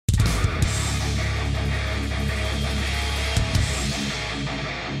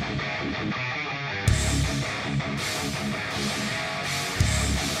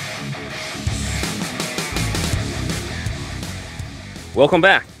Welcome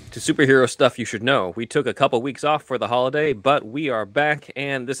back to Superhero Stuff You Should Know. We took a couple weeks off for the holiday, but we are back,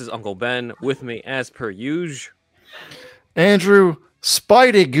 and this is Uncle Ben with me as per usual. Andrew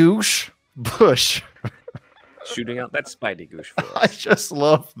Spidey Goosh Bush. Shooting out that Spidey goosh for I us. just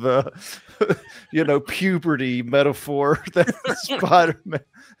love the, puberty metaphor that Spider-Man.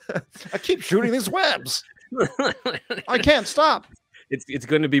 I keep shooting these webs. I can't stop. It's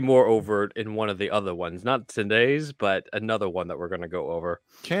going to be more overt in one of the other ones. Not today's, but another one that we're going to go over.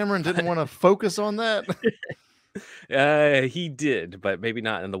 Cameron didn't want to focus on that. He did, but maybe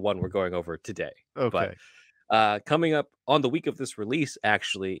not in the one we're going over today. Okay. But coming up on the week of this release,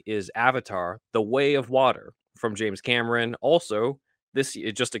 actually, is Avatar: The Way of Water from James Cameron. Also,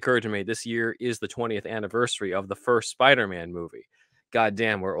 it just occurred to me, this year is the 20th anniversary of the first Spider-Man movie. God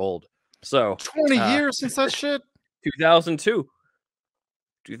damn, we're old. So 20 years since that shit? 2002.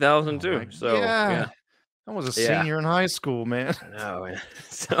 Oh, So yeah. I was a senior in high school, man. No,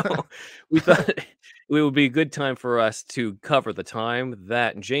 so we thought it would be a good time for us to cover the time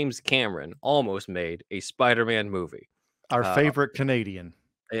that James Cameron almost made a Spider-Man movie. Our favorite Canadian.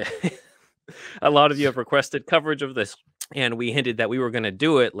 A lot of you have requested coverage of this, and we hinted that we were going to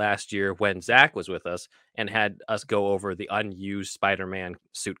do it last year when Zach was with us and had us go over the unused Spider-Man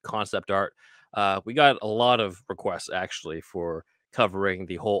suit concept art. We got a lot of requests, actually, for covering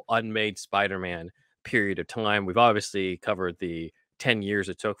the whole Unmade Spider-Man period of time. We've obviously covered the 10 years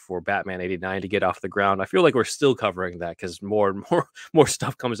it took for Batman 89 to get off the ground. I feel like we're still covering that because more and more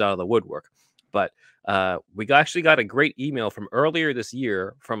stuff comes out of the woodwork. But we actually got a great email from earlier this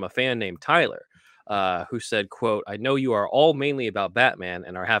year from a fan named Tyler, who said, quote, "I know you are all mainly about Batman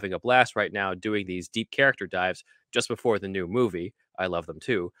and are having a blast right now doing these deep character dives just before the new movie. I love them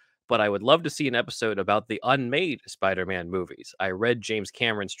too. But I would love to see an episode about the unmade Spider-Man movies. I read James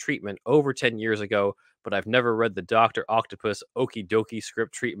Cameron's treatment over 10 years ago, but I've never read the Dr. Octopus Okie Dokie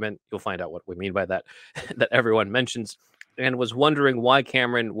script treatment." You'll find out what we mean by that, that everyone mentions, and was wondering why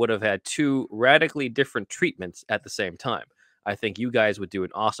Cameron would have had two radically different treatments at the same time. I think you guys would do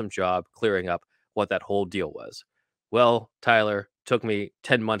an awesome job clearing up what that whole deal was. Well, Tyler, took me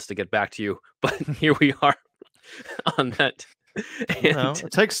 10 months to get back to you, but here we are on that. It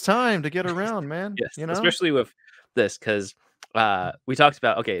takes time to get around, man. Yes, especially with this, because we talked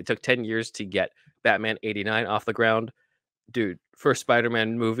about, okay, it took 10 years to get Batman 89 off the ground. Dude, first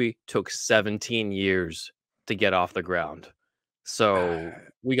Spider-Man movie took 17 years to get off the ground. So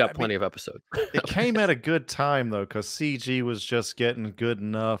we got plenty of episodes. It came at a good time, though, because CG was just getting good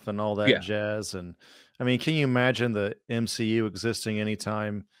enough and all that jazz. And I mean, can you imagine the MCU existing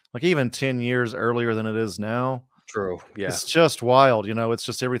anytime, like even 10 years earlier than it is now? True. Yeah. It's just wild. It's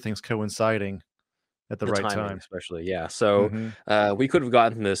just everything's coinciding at the right timing, time. especially. Yeah. So we could have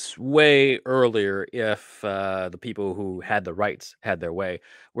gotten this way earlier if the people who had the rights had their way.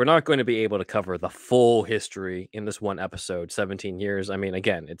 We're not going to be able to cover the full history in this one episode, 17 years. I mean,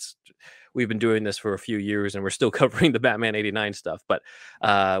 again, we've been doing this for a few years and we're still covering the Batman 89 stuff, but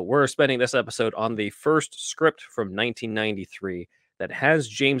we're spending this episode on the first script from 1993 that has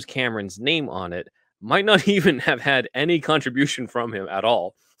James Cameron's name on it. Might not even have had any contribution from him at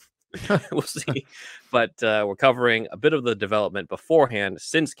all. We'll see. But we're covering a bit of the development beforehand,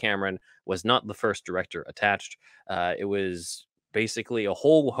 since Cameron was not the first director attached. It was basically a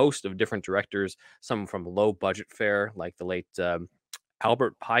whole host of different directors, some from low budget fare, like the late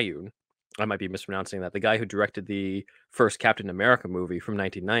Albert Pyun. I might be mispronouncing that. The guy who directed the first Captain America movie from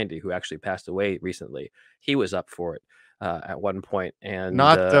 1990, who actually passed away recently, he was up for it at one point. And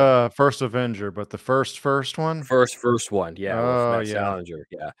not the first Avenger, but the first one. First one, yeah. Oh, with Matt Salinger,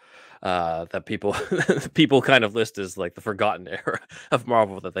 yeah. That people kind of list as like the forgotten era of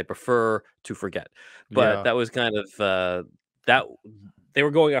Marvel that they prefer to forget. But that was kind of that they were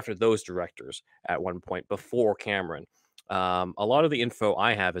going after those directors at one point before Cameron. A lot of the info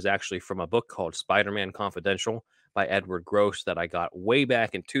I have is actually from a book called Spider-Man Confidential by Edward Gross that I got way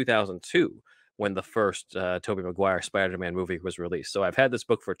back in 2002 when the first Tobey Maguire Spider-Man movie was released. So I've had this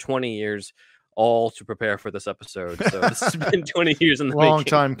book for 20 years, all to prepare for this episode. So this has been 20 years in the long making.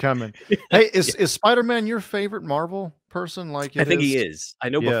 Time coming. Hey, is Spider-Man your favorite Marvel person? Like, I think he is. I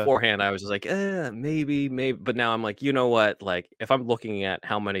know beforehand I was just like, maybe, but now I'm like, you know what? Like, if I'm looking at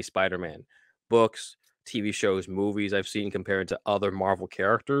how many Spider-Man books, TV shows, movies I've seen compared to other Marvel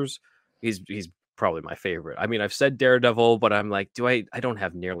characters, he's probably my favorite. I mean, I've said Daredevil, but I'm like, I don't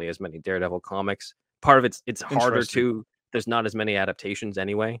have nearly as many Daredevil comics. Part of it's harder to, there's not as many adaptations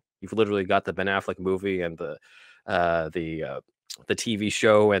anyway. You've literally got the Ben Affleck movie and the TV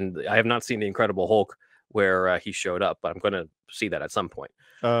show, and I have not seen the Incredible Hulk where he showed up, but I'm going to see that at some point.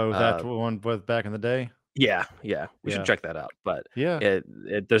 Oh, that one was back in the day? Yeah, yeah, we should Yeah. check that out, but Yeah.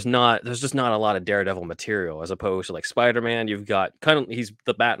 there's just not a lot of Daredevil material as opposed to, like, Spider-Man, you've got he's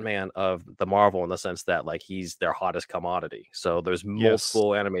the Batman of the Marvel in the sense that, like, he's their hottest commodity, so there's Yes.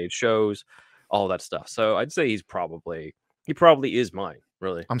 multiple animated shows, all that stuff, so I'd say he probably is mine,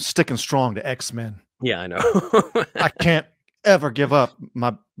 really. I'm sticking strong to X-Men. Yeah, I know. I can't ever give up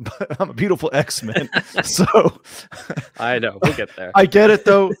my I'm a beautiful X-Men. So I know, we'll get there. I get it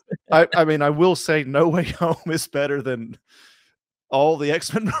though. I mean, I will say No Way Home is better than all the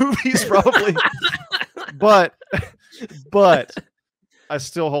X-Men movies probably, but but I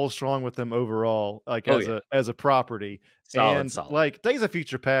still hold strong with them overall, like, Oh, yeah. as a property, Solid, and, solid. like, Days of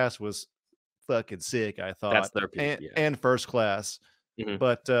Future Past was fucking sick, I That's thought, their peak, yeah. and First Class, Mhm.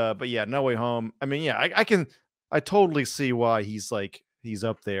 but yeah, No Way Home, I mean, yeah, I totally see why he's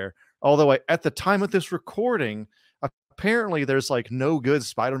up there, although at the time of this recording, apparently there's, like, no good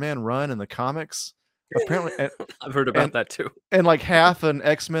Spider-Man run in the comics, apparently, I've heard about and that too. like, half an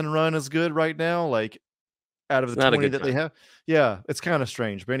X-Men run is good right now, like, out of It's the not a 20 good that they time. have? Yeah, it's kinda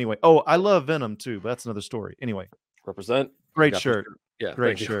strange, but anyway. Oh, I love Venom too, but that's another story. Anyway, Represent. I great got the shirt, shirt. Yeah,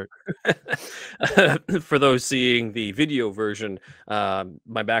 great thank you. shirt. For those seeing the video version,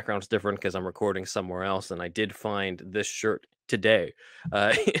 my background's different because I'm recording somewhere else, and I did find this shirt today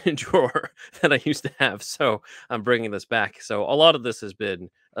in a drawer that I used to have. So I'm bringing this back. So a lot of this has been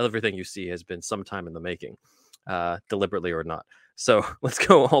everything you see has been some time in the making, deliberately or not. So let's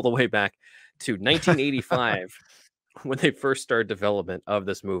go all the way back to 1985 when they first started development of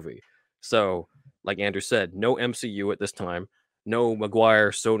this movie. So, like Andrew said, no MCU at this time, no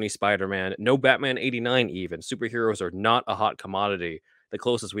Maguire, Sony Spider-Man, no Batman 89 even. Superheroes are not a hot commodity. The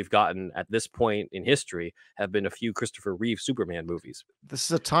closest we've gotten at this point in history have been a few Christopher Reeve Superman movies. This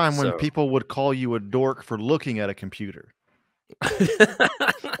is a time when So, people would call you a dork for looking at a computer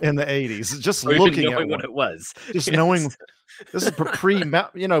in the '80s, just or even looking at knowing what one, it was. just Yes. knowing this is pre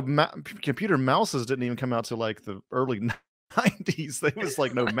computer mouses didn't even come out till, like, the early '90s. There was,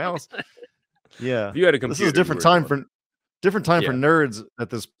 like, no mouse. Yeah. If you had a This is a computer, you were a dork. different time for Yeah. nerds at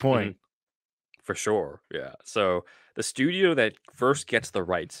this Mhm. point. For sure, yeah. So the studio that first gets the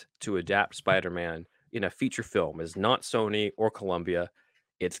rights to adapt Spider-Man in a feature film is not Sony or Columbia,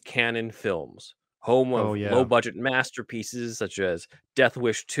 it's Canon Films, home Oh, of yeah. low-budget masterpieces such as Death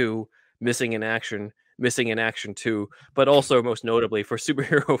Wish 2, Missing in Action 2, but also most notably for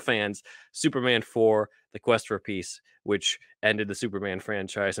superhero fans, Superman 4: The Quest for Peace, which ended the Superman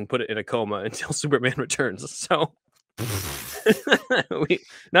franchise and put it in a coma until Superman Returns. So we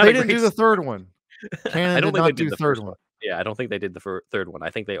not They a didn't do great the 3rd one. I Canon don't did think they not did do the 3rd first one. one. Yeah, I don't think they did the 3rd one. I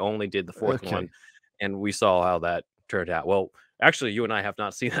think they only did the 4th one, Okay. and we saw how that turned out. Well, actually, you and I have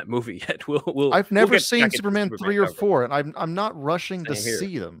not seen that movie yet. I've We'll never get seen back into the Superman Superman 3 or coverage. 4, and I'm not rushing to Same here.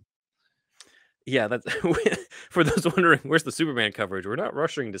 see them. Yeah, that's for those wondering, where's the Superman coverage? We're not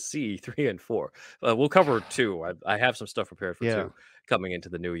rushing to see 3 and 4. We'll cover 2. I have some stuff prepared for Yeah. 2 coming into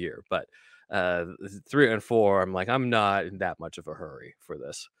the new year, but, 3 and 4, I'm like, I'm not in that much of a hurry for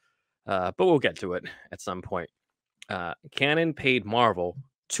this. But we'll get to it at some point. Canon paid Marvel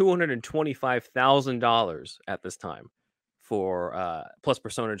 $225,000 at this time for plus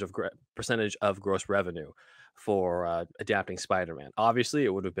percentage of gross revenue for adapting Spider-Man. Obviously,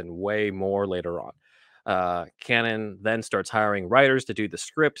 it would have been way more later on. Canon then starts hiring writers to do the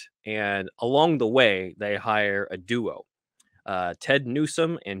script, and along the way, they hire a duo, Ted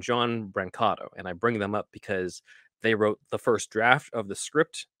Newsom and John Brancato. And I bring them up because they wrote the first draft of the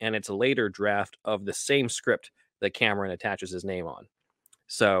script, and it's a later draft of the same script that Cameron attaches his name on.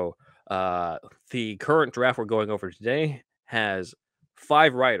 So the current draft we're going over today has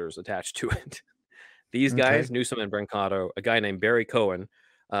 5 writers attached to it. These Okay. guys, Newsom and Brancato, a guy named Barry Cohen,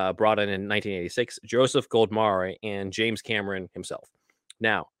 brought in 1986, Joseph Goldmare, and James Cameron himself.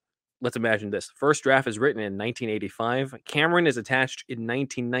 Now, let's imagine this. First draft is written in 1985. Cameron is attached in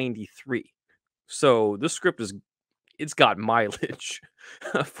 1993. So this script is it's got mileage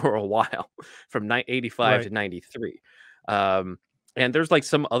for a while from 85 to Right. 93. Um, and there's like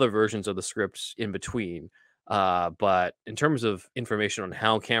some other versions of the scripts in between. But in terms of information on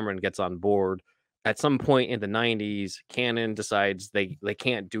how Cameron gets on board, at some point in the 90s, Canon decides they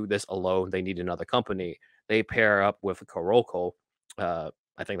can't do this alone. They need another company. They pair up with Karoko,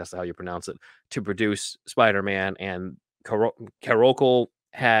 I think that's how you pronounce it, to produce Spider-Man. And Karoko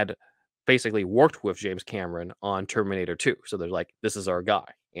had basically worked with James Cameron on Terminator 2. So they're like, this is our guy.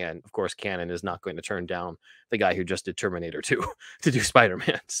 And of course, Canon is not going to turn down the guy who just did Terminator 2 to do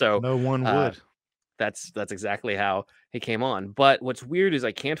Spider-Man. So No one uh, would. that's exactly how he came on. But what's weird is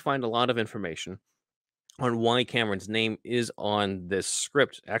I can't find a lot of information on why Cameron's name is on this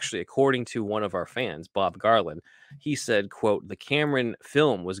script. Actually, according to one of our fans, Bob Garland, he said, quote, the Cameron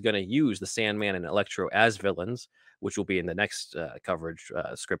film was going to use the Sandman and Electro as villains, which will be in the next coverage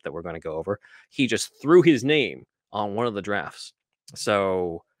script that we're going to go over. He just threw his name on one of the drafts.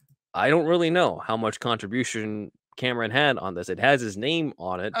 So I don't really know how much contribution Cameron had on this. It has his name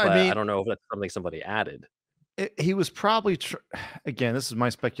on it, I but I mean, don't know if that's something somebody added. he was probably again, this is my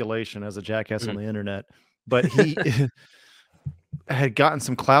speculation as a jackass on Mhm. the internet, but he had gotten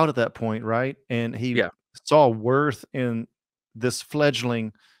some clout at that point, right? And he Yeah. saw worth in this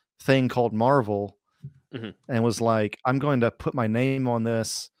fledgling thing called Marvel Mhm. and was like, "I'm going to put my name on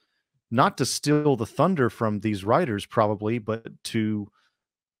this, not to steal the thunder from these writers probably, but to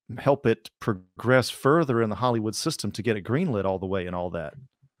help it progress further in the Hollywood system to get it greenlit all the way and all that."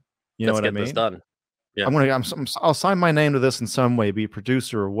 You know Let's what I get this mean? done. Yeah. I'll sign my name to this in some way, be a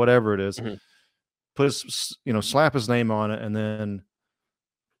producer or whatever it is, Mhm. put slap his name on it, and then,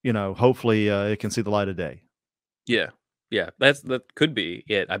 hopefully, it can see the light of day. Yeah. Yeah, that could be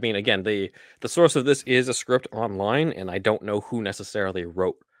it. I mean, again, the source of this is a script online, and I don't know who necessarily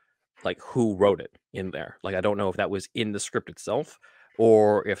wrote who wrote it in there. Like, I don't know if that was in the script itself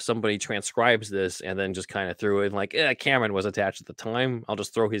or if somebody transcribes this and then just kind of threw in like, Cameron was attached at the time. I'll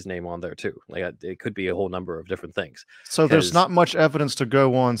just throw his name on there too. Like, it could be a whole number of different things. So there's Because not much evidence to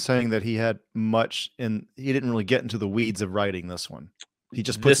go on saying that he didn't really get into the weeds of writing this one. He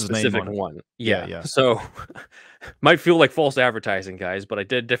just puts this his name specific on it. one, Yeah, yeah. yeah. So might feel like false advertising, guys, but I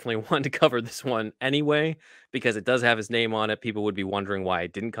did definitely want to cover this one anyway because it does have his name on it. People would be wondering why I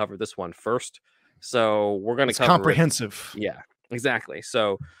didn't cover this one first. So we're going to It's cover it. comprehensive. Yeah, exactly.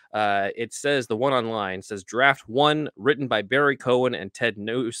 So it says the one online says draft one written by Barry Cohen and Ted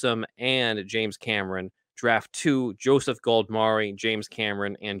Newsom and James Cameron. Draft two, Joseph Goldmari, James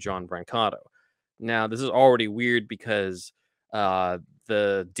Cameron, and John Brancato. Now, this is already weird because uh,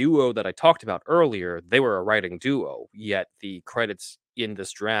 the duo that I talked about earlier, they were a writing duo, yet the credits in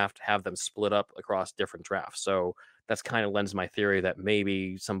this draft have them split up across different drafts. So that's kind of lends my theory that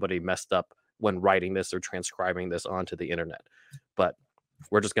maybe somebody messed up when writing this or transcribing this onto the internet. But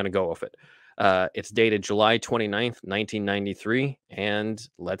we're just going to go with it. It's dated July 29th, 1993, and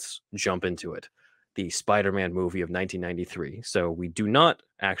let's jump into it. The Spider Man movie of 1993. So we do not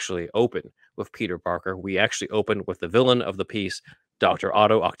actually open with Peter Parker. We actually open with the villain of the piece, Dr.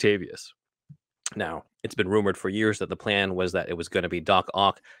 Otto Octavius. Now, it's been rumored for years that the plan was that it was going to be Doc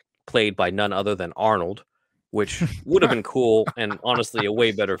Ock, played by none other than Arnold, which would have been cool and honestly a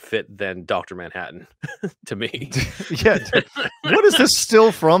way better fit than Dr. Manhattan to me. Yeah. What is this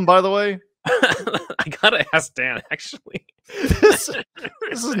still from, by the way? I gotta ask Dan, actually. This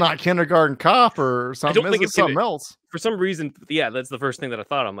this is not Kindergarten Cop or I something. don't This think is it's gonna. something else. For some reason, yeah, that's the first thing that I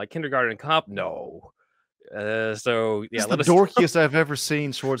thought. I'm like, Kindergarten Cop? No. So This yeah, is the let us. dorkiest I've ever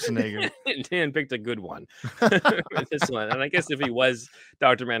seen Schwarzenegger. Dan picked a good one for this one, and I guess if he was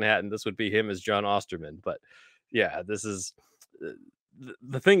Doctor Manhattan, this would be him as John Osterman. But yeah, this is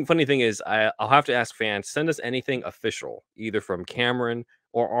the thing. Funny thing is, I'll have to ask fans send us anything official, either from Cameron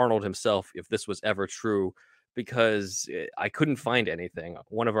or Arnold himself, if this was ever true, because I couldn't find anything.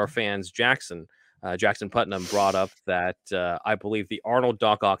 One of our fans, Jackson Putnam, brought up that I believe the Arnold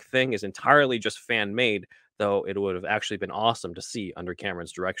Doc Ock thing is entirely just fan made, though it would have actually been awesome to see under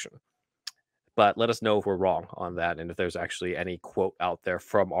Cameron's direction. But let us know if we're wrong on that and if there's actually any quote out there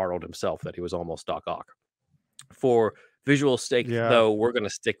from Arnold himself that he was almost Doc Ock. For visual stake, Yeah. though, we're going to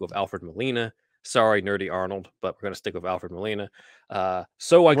stick with Alfred Molina. Sorry, nerdy Arnold, but we're going to stick with Alfred Molina.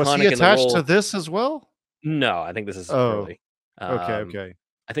 So Was he iconic in the attached to role. this as well? No, I think this is Oh, early. okay, Um, okay.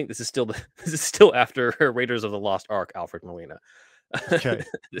 I think this is still this is still after Raiders of the Lost Ark, Alfred Molina. Okay.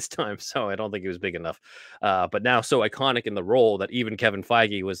 This time, so I don't think he was big enough. But now so iconic in the role that even Kevin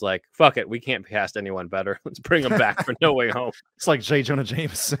Feige was like, "Fuck it, we can't cast anyone better. Let's bring him back for No Way Home." It's like J. Jonah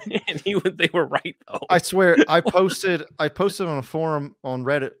Jameson. And they were right I though. swear, I posted on a forum on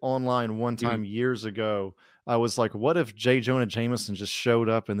Reddit online one Mhm. time years ago. I was like, "What if J. Jonah Jameson just showed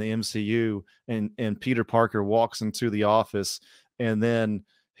up in the MCU and Peter Parker walks into the office and then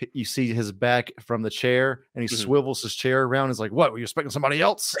you see his back from the chair and he Mhm. swivels his chair around. He's like, "What? Were you expecting somebody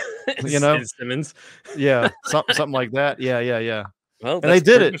else?" You know? And Simmons. Yeah, something like that. Yeah, yeah, yeah. Well, And they that's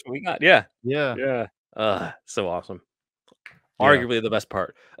did pretty it. much what we got. Yeah, Yeah, yeah. So awesome. yeah. Arguably the best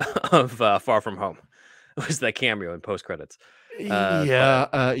part of Far From Home was that cameo in post credits. But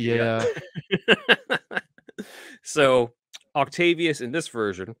Yeah, yeah. yeah. So Octavius in this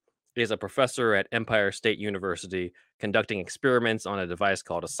version is a professor at Empire State University conducting experiments on a device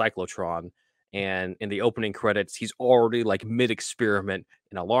called a cyclotron. And in the opening credits, he's already like mid-experiment,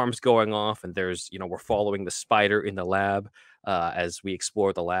 and alarms going off, and there's we're following the spider in the lab as we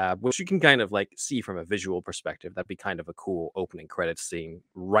explore the lab, which you can kind of like see from a visual perspective. That'd be kind of a cool opening credits scene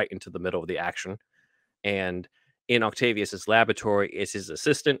right into the middle of the action. And in Octavius's laboratory is his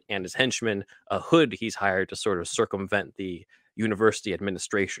assistant and his henchman, a hood he's hired to sort of circumvent the university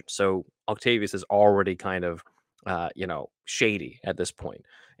administration. So Octavius is already kind of, shady at this point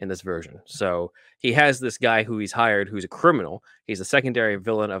in this version. So he has this guy who he's hired who's a criminal. He's a secondary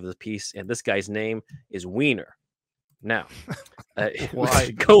villain of the piece, and this guy's name is Wiener. Now,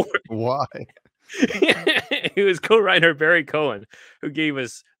 Why? Why? it was co-writer Barry Cohen who gave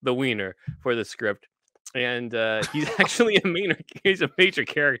us the Wiener for the script, and he's actually he's a major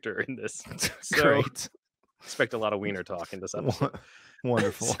character in this. So Great. expect a lot of Wiener talk in this episode.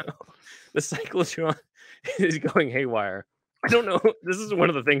 Wonderful. So, the cyclotron is going haywire. I don't know. This is one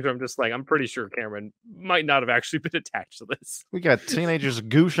of the things where I'm just like, I'm pretty sure Cameron might not have actually been attached to this. We got teenagers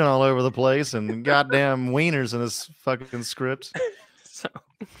gooshing all over the place and goddamn wieners in this fucking script. So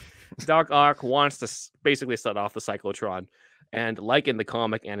Doc Ock wants to basically set off the cyclotron, and like in the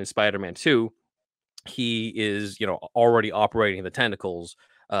comic and in Spider-Man 2, he is, already operating the tentacles.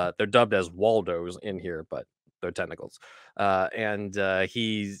 They're dubbed as Waldos in here, but they're tentacles. And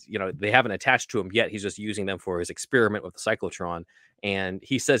he's, they haven't attached to him yet. He's just using them for his experiment with the cyclotron. And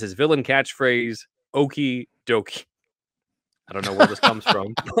he says his villain catchphrase, "Okie dokie." I don't know where this comes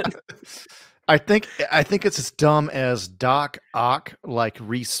from. I think it's as dumb as Doc Ock, like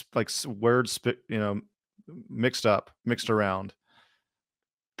words, mixed around.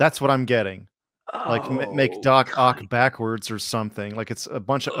 That's what I'm getting. Like make Doc Ock backwards or something. Like it's a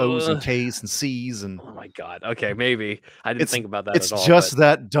bunch of O's and K's and C's and. Oh my god. Okay, maybe I didn't think about that at all. It's just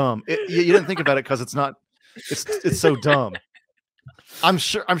that dumb. You didn't think about it because it's not. It's so dumb. I'm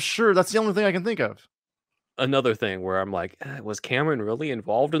sure that's the only thing I can think of. Another thing where I'm like, was Cameron really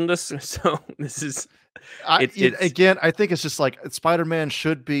involved in this? So this is. Again, I think it's just like Spider-Man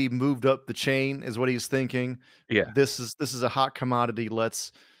should be moved up the chain, is what he's thinking. Yeah. This is a hot commodity.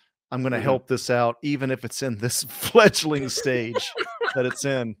 I'm going to help this out, even if it's in this fledgling stage that it's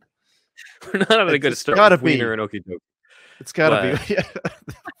in. We're not having a good start. Gotta with Wiener and Okie dokie. It's got to be. Yeah.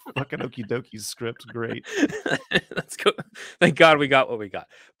 Fucking Okie dokie script, great. Let's go. Thank God we got what we got.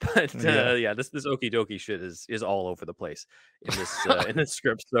 But this Okie dokie shit is all over the place in this in this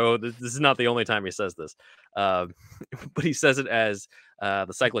script. So this is not the only time he says this, but he says it as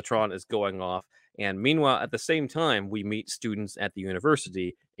the cyclotron is going off. And meanwhile, at the same time, we meet students at the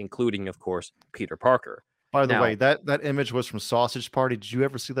university, including, of course, Peter Parker. By the way, that image was from Sausage Party. Did you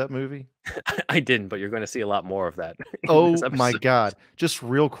ever see that movie? I didn't, but you're going to see a lot more of that. Oh my God. Just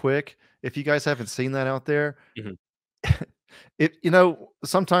real quick, if you guys haven't seen that out there,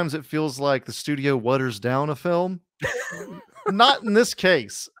 sometimes it feels like the studio waters down a film. Not in this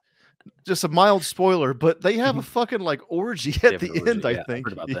case. Just a mild spoiler, but they have a fucking like orgy at the end, I think. I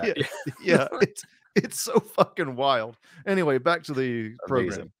heard about that. Yeah, it's so fucking wild. Anyway, back to the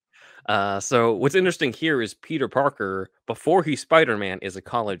program. So what's interesting here is Peter Parker, before he's Spider-Man, is a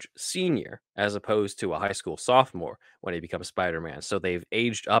college senior as opposed to a high school sophomore when he becomes Spider-Man. So they've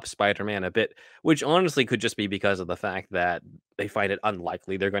aged up Spider-Man a bit, which honestly could just be because of the fact that they find it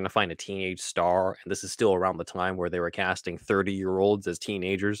unlikely they're going to find a teenage star. And this is still around the time where they were casting 30-year-olds as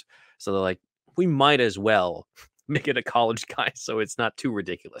teenagers. So they're like, we might as well make it a college guy so it's not too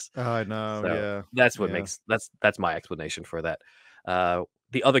ridiculous. I know, so yeah. That's what makes that's my explanation for that.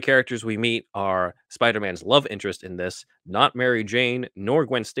 The other characters we meet are Spider-Man's love interest in this, not Mary Jane nor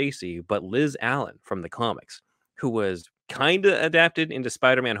Gwen Stacy, but Liz Allen from the comics, who was kind of adapted into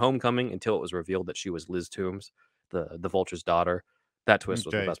Spider-Man Homecoming until it was revealed that she was Liz Toombs, the Vulture's daughter. That twist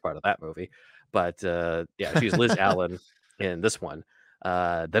was the best part of that movie. But she's Liz Allen in this one.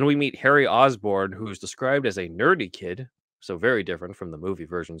 Then we meet Harry Osborn, who's described as a nerdy kid, so very different from the movie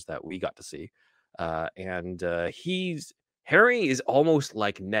versions that we got to see. Harry is almost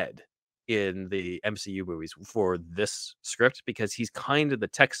like Ned in the MCU movies for this script because he's kind of the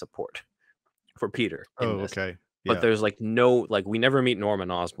tech support for Peter. Okay. Yeah. But there's we never meet Norman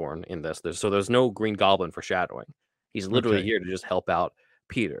Osborn in this. There's no Green Goblin foreshadowing. He's literally here to just help out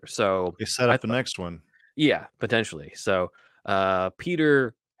Peter. So they set up the next one. Yeah, potentially. So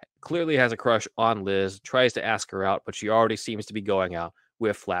Peter clearly has a crush on Liz, tries to ask her out, but she already seems to be going out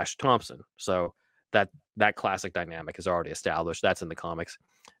with Flash Thompson. So that classic dynamic is already established. That's in the comics.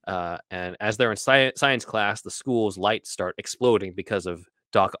 And as they're in science class, the school's lights start exploding because of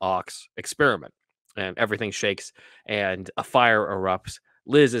Doc Ock's experiment. And everything shakes, and a fire erupts.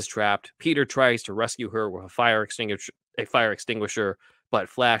 Liz is trapped. Peter tries to rescue her with a fire extinguisher, but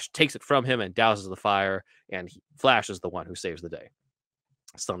Flash takes it from him and douses the fire, and Flash is the one who saves the day.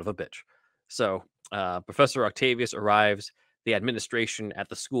 Son of a bitch. So Professor Octavius arrives. The administration at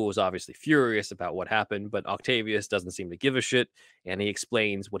the school is obviously furious about what happened, but Octavius doesn't seem to give a shit, and he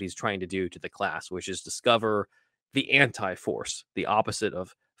explains what he's trying to do to the class, which is discover the anti-force, the opposite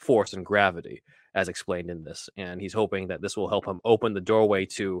of force and gravity, as explained in this. And he's hoping that this will help him open the doorway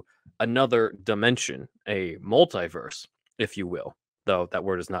to another dimension, a multiverse, if you will. Though that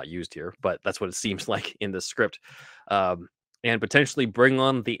word is not used here, but that's what it seems like in the script. And potentially bring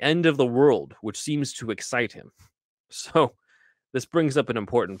on the end of the world, which seems to excite him. So this brings up an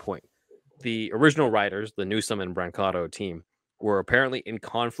important point. The original writers, the Newsom and Brancato team, were apparently in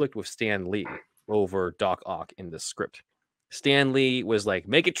conflict with Stan Lee over Doc Ock in this script. Stan Lee was like,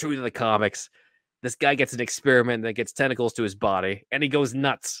 make it true to the comics. This guy gets an experiment that gets tentacles to his body, and he goes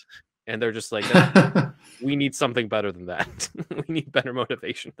nuts. And they're just like, we need something better than that. We need better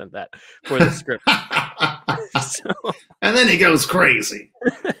motivation than that for the script. So, and then he goes crazy.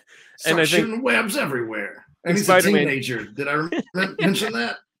 And I think shooting webs everywhere. And he's Spider-Man, a teenager. Did I mention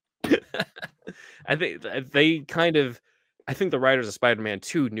that? I think I think the writers of Spider-Man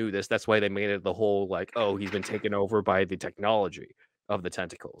 2 knew this. That's why they made it the whole like, oh, he's been taken over by the technology of the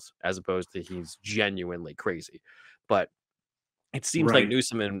tentacles, as opposed to he's genuinely crazy. But it seems like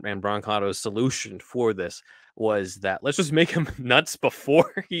Newsom and Brancato's solution for this was that let's just make him nuts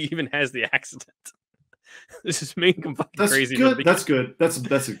before he even has the accident. This is making him fucking crazy. Good. That's good. That's a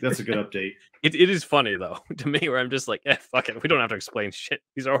good update. It is funny though to me, where I'm just like, fuck it. We don't have to explain shit.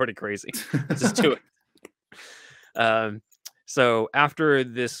 He's already crazy. Let's just do it. So after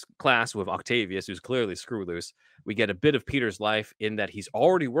this class with Octavius, who's clearly screw loose, we get a bit of Peter's life in that he's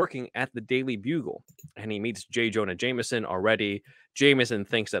already working at the Daily Bugle, and he meets J. Jonah Jameson already. Jameson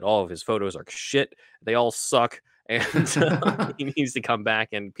thinks that all of his photos are shit. They all suck. And he needs to come back,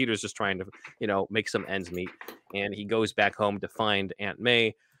 and Peter's just trying to, make some ends meet. And he goes back home to find Aunt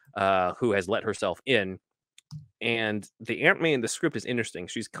May, who has let herself in. And the Aunt May in the script is interesting.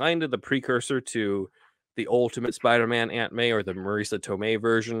 She's kind of the precursor to the Ultimate Spider-Man Aunt May, or the Marisa Tomei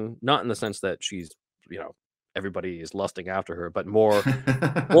version. Not in the sense that she's, everybody is lusting after her, but more in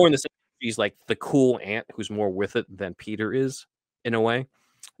the sense that she's like the cool aunt who's more with it than Peter is, in a way.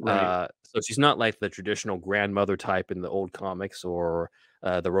 Right. So she's not like the traditional grandmother type in the old comics, or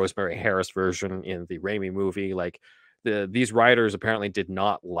the Rosemary Harris version in the Raimi movie. Like these writers apparently did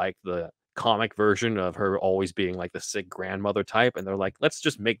not like the comic version of her always being like the sick grandmother type, and they're like, let's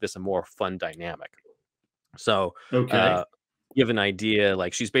just make this a more fun dynamic. So give an idea,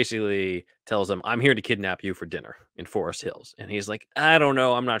 like she's basically tells him, I'm here to kidnap you for dinner in Forest Hills, and he's like, I don't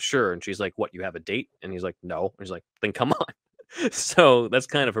know, I'm not sure. And she's like, what, you have a date? And he's like, no. And he's like, then come on. So that's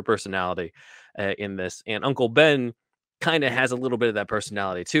kind of her personality in this. And Uncle Ben kind of has a little bit of that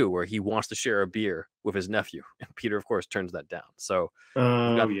personality too, where he wants to share a beer with his nephew, and Peter of course turns that down. So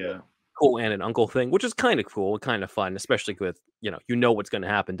cool aunt and uncle thing, which is kind of cool, kind of fun, especially with what's going to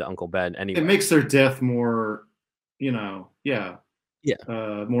happen to Uncle Ben anyway. It makes their death more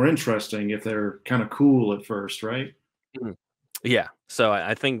more interesting if they're kind of cool at first, right? Yeah, so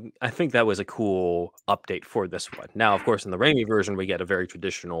I think that was a cool update for this one. Now, of course, in the Raimi version, we get a very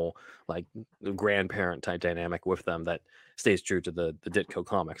traditional, like, grandparent type dynamic with them that stays true to the Ditko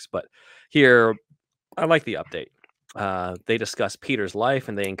comics. But here, I like the update. They discuss Peter's life,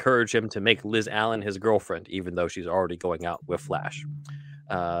 and they encourage him to make Liz Allen his girlfriend, even though she's already going out with Flash.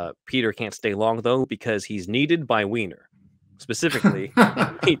 Peter can't stay long, though, because he's needed by Wiener. Specifically,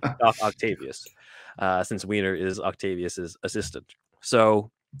 Doc Octavius. Since Wiener is Octavius's assistant.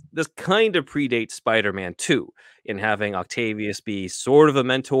 So this kind of predates Spider-Man 2 in having Octavius be sort of a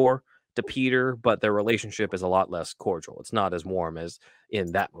mentor to Peter, but their relationship is a lot less cordial. It's not as warm as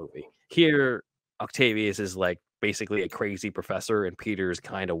in that movie. Here, Octavius is like basically a crazy professor, and Peter is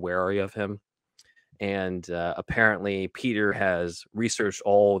kind of wary of him. And apparently Peter has researched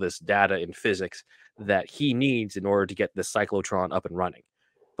all this data in physics that he needs in order to get the cyclotron up and running.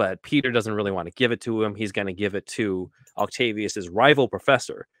 But Peter doesn't really want to give it to him. He's going to give it to Octavius's rival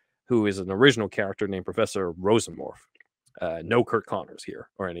professor, who is an original character named Professor Rosenmorph. No Kurt Connors here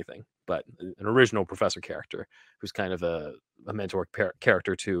or anything, but an original professor character who's kind of a mentor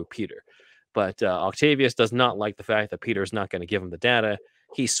character to Peter. But Octavius does not like the fact that Peter is not going to give him the data.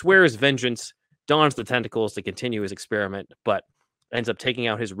 He swears vengeance, dons the tentacles to continue his experiment, but ends up taking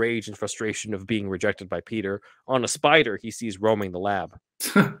out his rage and frustration of being rejected by Peter on a spider he sees roaming the lab.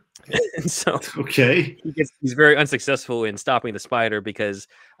 And so he's very unsuccessful in stopping the spider because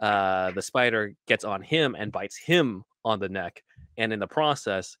the spider gets on him and bites him on the neck. And in the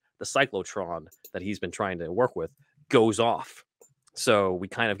process, the cyclotron that he's been trying to work with goes off. So we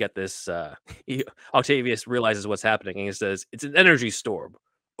kind of get this. Octavius realizes what's happening, and he says, "It's an energy storm.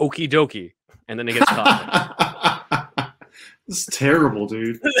 Okie dokie," and then he gets caught in This is terrible,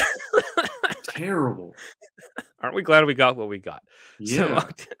 dude. it. Terrible. Aren't we glad we got what we got? So Yeah.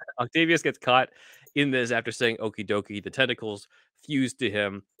 Octavius gets caught in this after saying okie dokie. The tentacles fuse to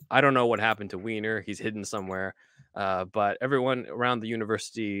him. I don't know what happened to Wiener. He's hidden somewhere. But everyone around the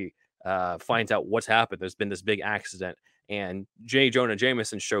university finds out what's happened. There's been this big accident. And J. Jonah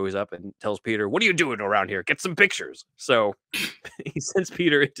Jameson shows up and tells Peter, "What are you doing around here? Get some pictures." So he sends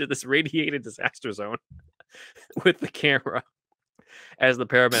Peter into this radiated disaster zone with the camera as the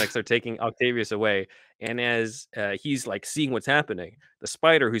paramedics are taking Octavius away. And as he's like seeing what's happening, the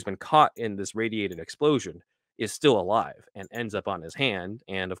spider who's been caught in this radiated explosion is still alive and ends up on his hand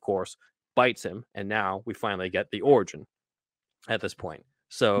and, of course, bites him. And now we finally get the origin at this point.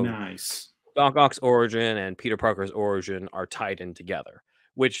 So Nice. Doc Ock's origin and Peter Parker's origin are tied in together,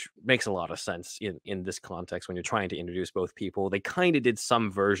 which makes a lot of sense in this context when you're trying to introduce both people. They kind of did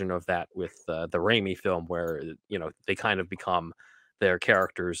some version of that with the Raimi film where, they kind of become their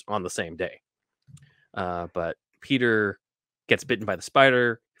characters on the same day. But Peter gets bitten by the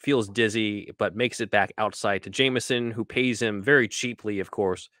spider, feels dizzy, but makes it back outside to Jameson, who pays him very cheaply, of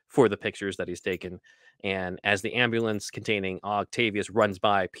course, for the pictures that he's taken. And as the ambulance containing Octavius runs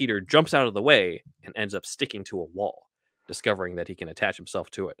by, Peter jumps out of the way and ends up sticking to a wall, discovering that he can attach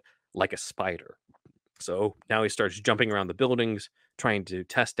himself to it like a spider. So now he starts jumping around the buildings, trying to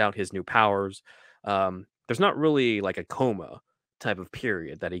test out his new powers. There's not really like a coma type of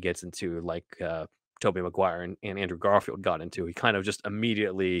period that he gets into, like Tobey Maguire and Andrew Garfield got into. He kind of just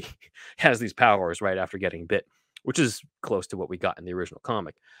immediately has these powers right after getting bit, which is close to what we got in the original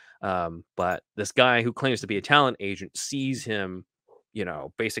comic. But this guy who claims to be a talent agent sees him,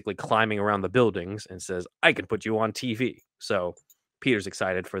 basically climbing around the buildings and says, "I can put you on TV." So Peter's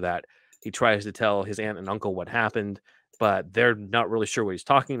excited for that. He tries to tell his aunt and uncle what happened, but they're not really sure what he's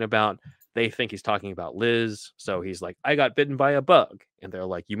talking about. They think he's talking about Liz. So he's like, "I got bitten by a bug." And they're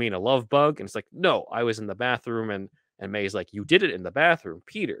like, "You mean a love bug?" And it's like, "No, I was in the bathroom." And May's like, "You did it in the bathroom.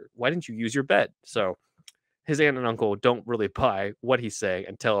 Peter, why didn't you use your bed?" So his aunt and uncle don't really buy what he's saying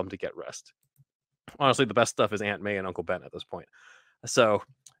and tell him to get rest. Honestly, the best stuff is Aunt May and Uncle Ben at this point. So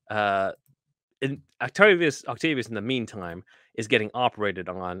Octavius, in the meantime, is getting operated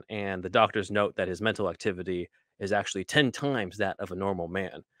on, and the doctors note that his mental activity is actually 10 times that of a normal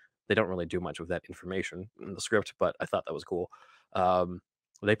man. They don't really do much with that information in the script, but I thought that was cool.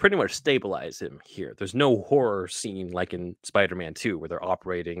 They pretty much stabilize him here. There's no horror scene like in Spider-Man 2 where they're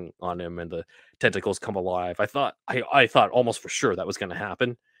operating on him and the tentacles come alive. I thought almost for sure that was going to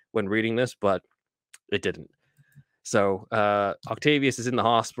happen when reading this, but it didn't. So Octavius is in the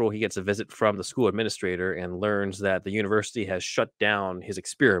hospital. He gets a visit from the school administrator and learns that the university has shut down his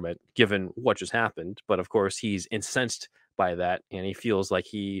experiment, given what just happened. But of course, he's incensed by that, and he feels like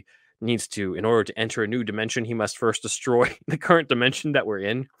he needs to, in order to enter a new dimension, he must first destroy the current dimension that we're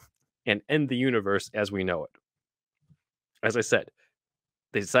in and end the universe as we know it. As I said,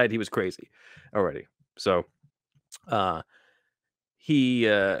 they decided he was crazy already. So he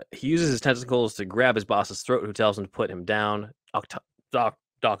uses his tentacles to grab his boss's throat, who tells him to put him down. Doc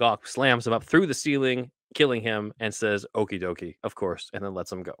Ock slams him up through the ceiling, killing him, and says, "Okie dokie," of course, and then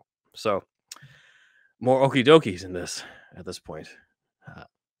lets him go. So more okie dokies in this at this point.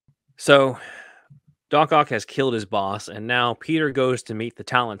 So Doc Ock has killed his boss, and now Peter goes to meet the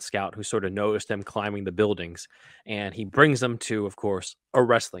talent scout who sort of noticed him climbing the buildings, and he brings them to, of course, a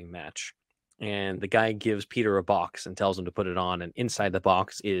wrestling match. And the guy gives Peter a box and tells him to put it on, and inside the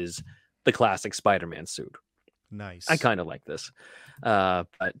box is the classic Spider-Man suit. Nice. I kind of like this. But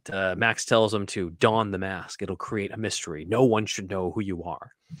Max tells him to don the mask. It'll create a mystery. No one should know who you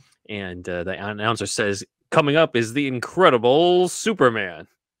are. And the announcer says, "Coming up is the incredible Superman."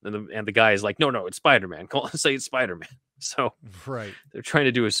 And the guy is like, no, it's Spider-Man. Say it's Spider-Man. So right, they're trying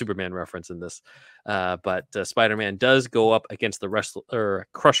to do a Superman reference in this. But Spider-Man does go up against the wrestler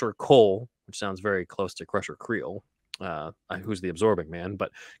Crusher Cole, which sounds very close to Crusher Creel, who's the absorbing man.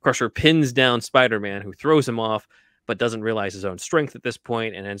 But Crusher pins down Spider-Man, who throws him off, but doesn't realize his own strength at this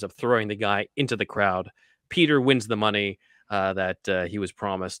point and ends up throwing the guy into the crowd. Peter wins the money that he was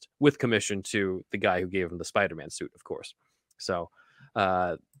promised with commission to the guy who gave him the Spider-Man suit, of course. So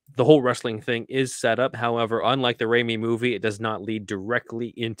the whole wrestling thing is set up. However, unlike the Raimi movie, it does not lead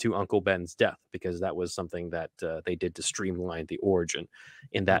directly into Uncle Ben's death, because that was something that they did to streamline the origin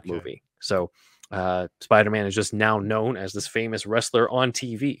in that movie. So Spider-Man is just now known as this famous wrestler on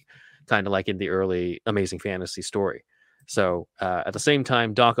TV, kind of like in the early Amazing Fantasy story. So at the same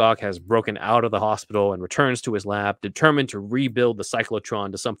time, Doc Ock has broken out of the hospital and returns to his lab, determined to rebuild the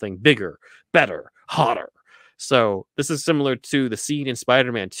cyclotron to something bigger, better, hotter. So this is similar to the scene in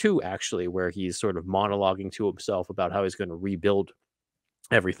Spider-Man 2, actually, where he's sort of monologuing to himself about how he's going to rebuild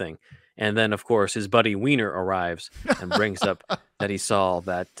everything. And then, of course, his buddy Wiener arrives and brings up that he saw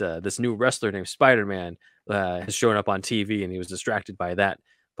that this new wrestler named Spider-Man has shown up on TV, and he was distracted by that.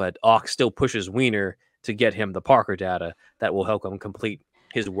 But Ock still pushes Wiener to get him the Parker data that will help him complete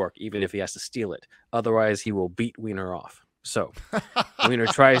his work, even if he has to steal it. Otherwise, he will beat Wiener off. So Wiener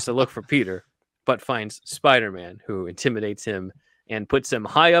tries to look for Peter, but finds Spider-Man, who intimidates him and puts him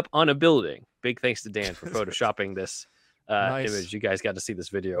high up on a building. Big thanks to Dan for photoshopping this Nice. image. You guys got to see this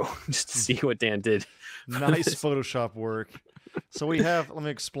video just to see what Dan did. Nice Photoshop work. So we have, let me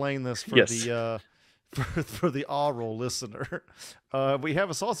explain this for Yes. the for the oral listener. We have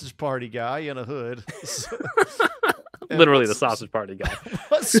a sausage party guy in a hood. And Literally the sausage party guy.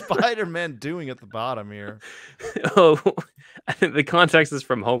 What's Spider-Man doing at the bottom here? Oh, I think the context is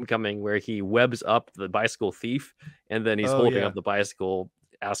from Homecoming, where he webs up the bicycle thief, and then he's Oh, holding yeah. up the bicycle,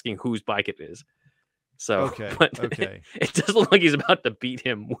 asking whose bike it is. So, Okay, but okay. it does look like he's about to beat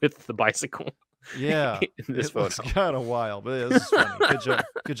him with the bicycle. Yeah, in this it looks photo. kind of wild, but this is funny.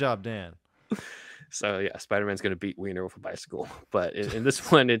 Good job, Dan. So yeah, Spider-Man's gonna beat Wiener with a bicycle. But in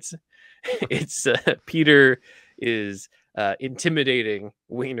this one, it's Peter is intimidating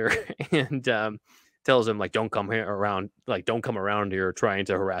Wiener and tells him like, don't come around here trying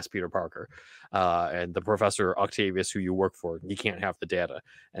to harass Peter Parker and the Professor Octavius, who you work for. You can't have the data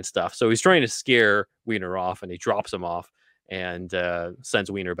and stuff. So he's trying to scare Wiener off, and he drops him off and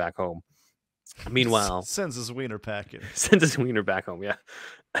sends Wiener back home. Meanwhile, sends his wiener packet. Sends his wiener back home, yeah.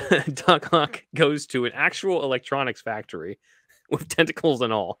 Doc Ock goes to an actual electronics factory with tentacles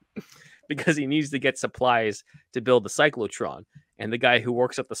and all because he needs to get supplies to build the cyclotron. And the guy who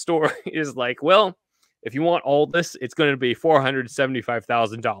works at the store is like, well, if you want all this, it's going to be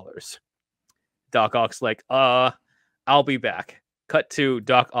 $475,000. Doc Ock's like, I'll be back. Cut to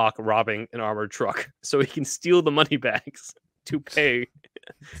Doc Ock robbing an armored truck so he can steal the money bags to pay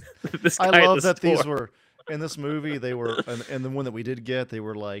this guy. I love at the that store. these were in this movie. They were, and the one that we did get, they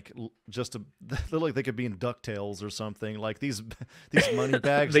were like they're like they could be in DuckTales or something. Like these money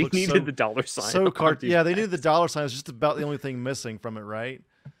bags. They look needed the dollar sign. So yeah, they bags. needed the dollar sign. It's just about the only thing missing from it, right?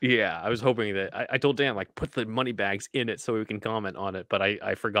 Yeah, I was hoping that I told Dan like put the money bags in it so we can comment on it, but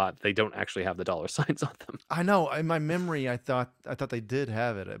I forgot they don't actually have the dollar signs on them. I know. In my memory, I thought they did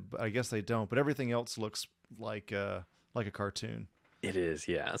have it. I guess they don't. But everything else looks like a cartoon. It is,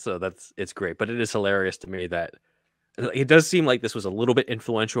 yeah. So it's great, but it is hilarious to me that it does seem like this was a little bit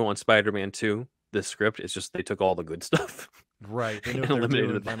influential on Spider-Man 2. The script, it's just they took all the good stuff, right? They knew and what they were eliminated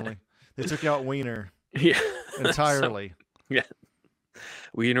doing the bad. finally. They took out Wiener. Yeah, entirely. So, yeah,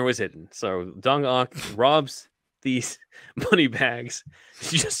 Wiener was hidden. So Doc Ock robs these money bags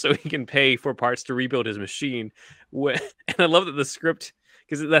just so he can pay for parts to rebuild his machine. And I love that the script,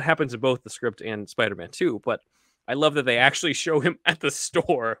 because that happens in both the script and Spider-Man 2, but I love that they actually show him at the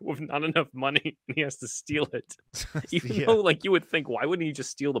store with not enough money and he has to steal it. Even though, like, you would think, why wouldn't he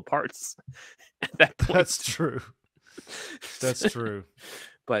just steal the parts at that point? That's true. That's true.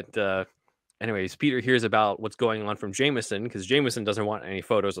 But anyways, Peter hears about what's going on from Jameson, because Jameson doesn't want any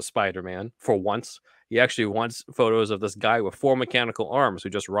photos of Spider-Man for once. He actually wants photos of this guy with 4 mechanical arms who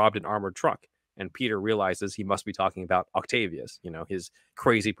just robbed an armored truck. And Peter realizes he must be talking about Octavius, his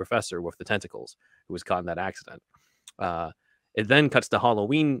crazy professor with the tentacles who was caught in that accident. It then cuts to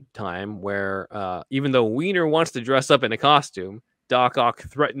Halloween time where even though Wiener wants to dress up in a costume, Doc Ock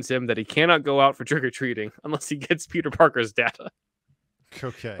threatens him that he cannot go out for trick-or-treating unless he gets Peter Parker's data.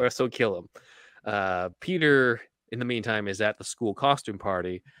 Okay. Or else he'll kill him. Peter, in the meantime, is at the school costume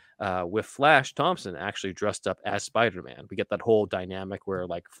party with Flash Thompson actually dressed up as Spider-Man. We get that whole dynamic where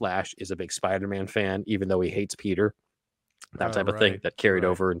like Flash is a big Spider-Man fan, even though he hates Peter. That type of thing that carried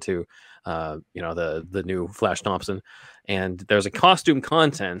over into the new Flash Thompson. And there's a costume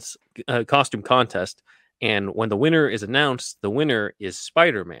contest, and when the winner is announced, the winner is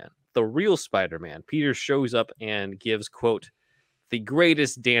Spider-Man, the real Spider-Man. Peter shows up and gives, quote, the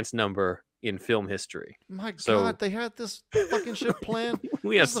greatest dance number in film history. My God, they had this fucking shit planned.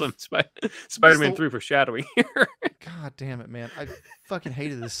 We have some Spider-Man 3 foreshadowing here. God damn it, man. I fucking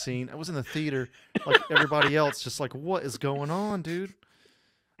hated this scene. I was in the theater like everybody else, just like, what is going on, dude?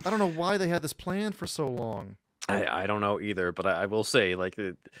 I don't know why they had this planned for so long. I don't know either, but I will say, like,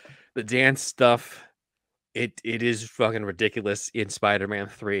 the dance stuff, it is fucking ridiculous in Spider-Man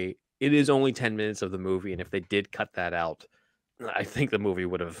 3. It is only 10 minutes of the movie, and if they did cut that out, I think the movie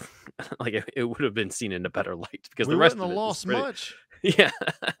would have like it would have been seen in a better light because We the rest wouldn't of have it is lost pretty. much. Yeah,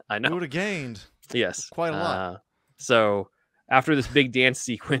 I We know. would have gained Yes, quite a lot. So after this big dance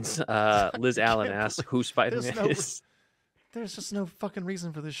sequence, Liz Allen can't asks believe- who Spider-Man no- is. There's just no fucking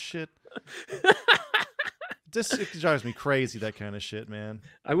reason for this shit. This it drives me crazy, that kind of shit, man.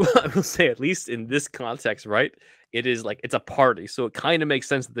 I will say, at least in this context, right? It is like it's a party, so it kind of makes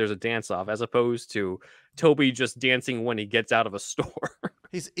sense that there's a dance off as opposed to Toby just dancing when he gets out of a store.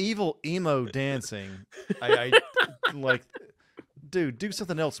 He's evil emo dancing. I like, dude, do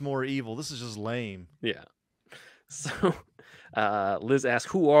something else more evil. This is just lame. Yeah. So Liz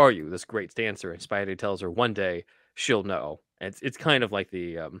asks, "Who are you?" This great dancer, and Spidey tells her one day she'll know. And it's kind of like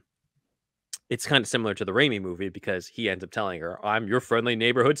the it's kind of similar to the Raimi movie because he ends up telling her, "I'm your friendly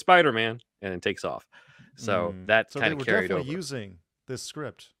neighborhood Spider-Man," and then takes off. So that So kind they of were carried definitely over. using this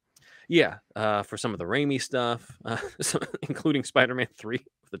script. Yeah, for some of the Raimi stuff, including Spider-Man 3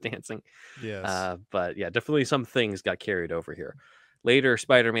 with the dancing. Yes. But yeah, definitely some things got carried over here. Later,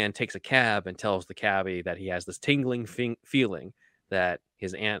 Spider-Man takes a cab and tells the cabbie that he has this tingling feeling that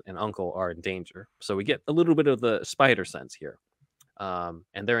his aunt and uncle are in danger. So we get a little bit of the spider sense here. And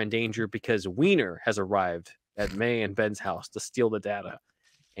they're in danger because Wiener has arrived at May and Ben's house to steal the data.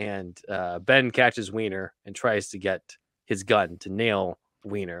 And Ben catches Wiener and tries to get his gun to nail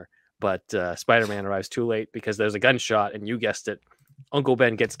Wiener. But Spider-Man arrives too late because there's a gunshot, and you guessed it, Uncle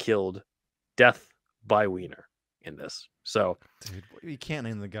Ben gets killed, death by Wiener in this. So, dude, you can't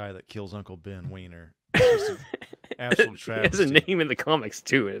name the guy that kills Uncle Ben Wiener. It's just an absolute travesty. He has a name in the comics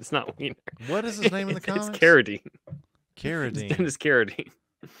too. It's not Wiener. What is his name in the comics? It's Carradine. Carradine. It's Dennis Carradine.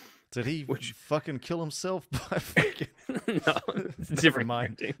 Did he fucking kill himself by fucking? No, it's Never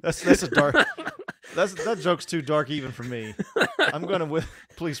mind. That's a dark. That joke's too dark even for me. I'm gonna.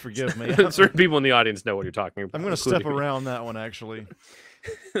 Please forgive me. Certain people in the audience know what you're talking about. I'm gonna step around that one actually.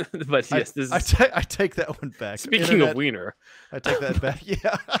 But yes, I take that one back. Speaking of Wiener, I take that back.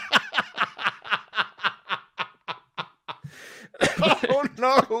 Yeah. Oh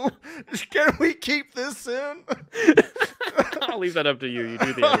no! Can we keep this in? I'll leave that up to you. You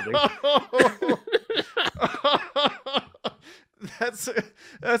do the editing.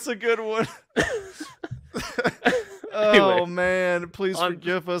 That's a good one. Anyway, oh man, please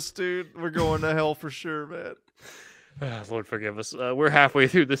forgive us, dude. We're going to hell for sure, man. Lord forgive us. We're halfway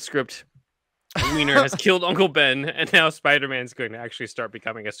through the script. Wiener has killed Uncle Ben, and now Spider-Man's going to actually start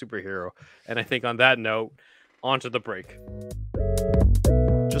becoming a superhero. And I think on that note, on to the break.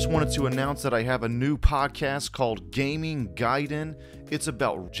 Just wanted to announce that I have a new podcast called Gaming Gaiden. It's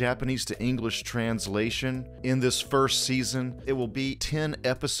about Japanese to English translation. In this first season, it will be 10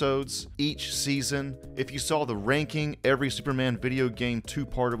 episodes each season. If you saw the ranking, every Superman video game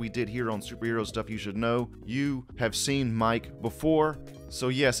two-parter we did here on Superhero Stuff You Should Know, you have seen Mike before. So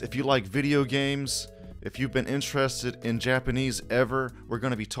yes, if you like video games, if you've been interested in Japanese ever, we're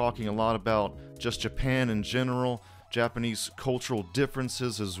going to be talking a lot about just Japan in general, Japanese cultural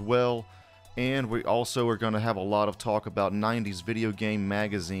differences as well, and we also are going to have a lot of talk about 90s video game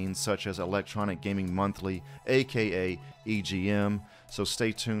magazines such as Electronic Gaming Monthly, aka EGM. So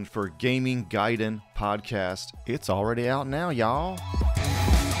stay tuned for Gaming Gaiden podcast. It's already out now, y'all.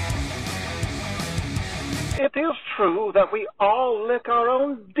 It is true that we all lick our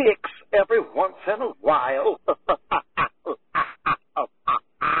own dicks every once in a while.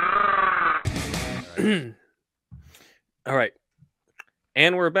 All right.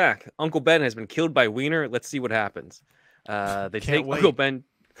 And we're back. Uncle Ben has been killed by Wiener. Let's see what happens. They take Uncle Ben.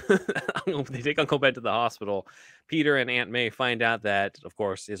 They take Uncle Ben to the hospital. Peter and Aunt May find out that, of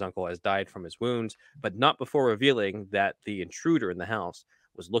course, his uncle has died from his wounds, but not before revealing that the intruder in the house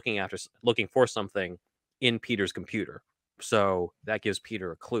was looking for something in Peter's computer. So that gives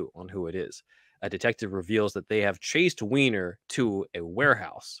Peter a clue on who it is. A detective reveals that they have chased Wiener to a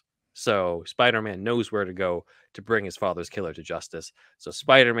warehouse. So Spider-Man knows where to go to bring his father's killer to justice. So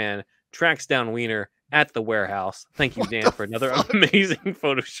Spider-Man tracks down Wiener at the warehouse. Thank you, Dan, for another amazing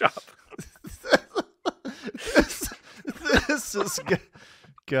Photoshop. This is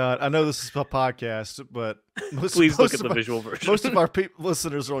God. I know this is a podcast, but please look at the visual version. Most of our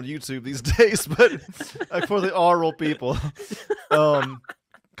listeners are on YouTube these days, but for the oral people,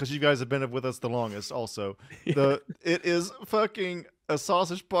 because you guys have been with us the longest. Also, it is fucking a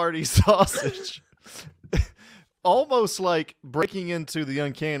sausage party sausage. Almost like breaking into the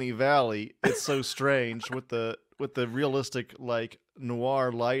uncanny valley. It's so strange with the realistic like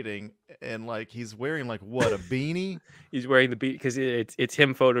noir lighting, and like he's wearing like what, a beanie? He's wearing the beanie because it's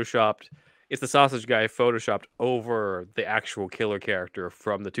him photoshopped. It's the sausage guy photoshopped over the actual killer character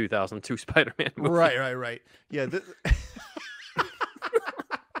from the 2002 Spider-Man movie. Right. Yeah.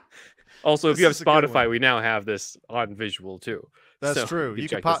 Also, if This you have is a good one. Spotify, we now have this on visual too. That's So true. you You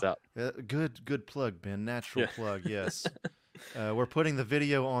can could check this pop. out. Good plug, Ben. Natural Yeah. plug. Yes. We're putting the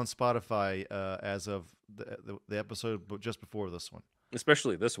video on Spotify as of the episode just before this one.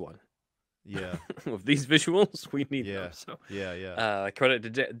 Especially this one. Yeah. With these visuals, we need them. Yeah. So Yeah.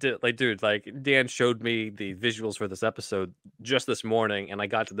 credit to like, dude, like Dan showed me the visuals for this episode just this morning, and I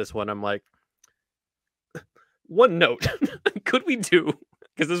got to this one. I'm like, one note, could we do?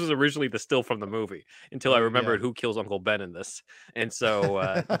 Because this was originally the still from the movie until I remembered who kills Uncle Ben in this, and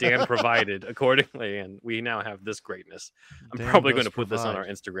so Dan provided accordingly, and we now have this greatness. I'm Dan probably going does to put this on our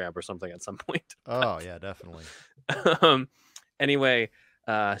provide. Instagram or something at some point. Oh yeah, definitely. um, anyway,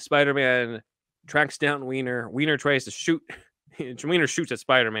 Spider-Man tracks down Wiener. Wiener tries to shoot. Wiener shoots at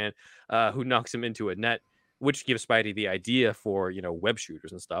Spider-Man, who knocks him into a net, which gives Spidey the idea for web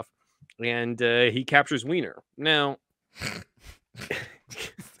shooters and stuff. And he captures Wiener. Now,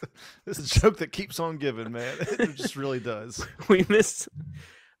 this is a joke that keeps on giving, man. It just really does.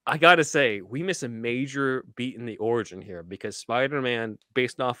 I gotta say, we miss a major beat in the origin here because Spider-Man,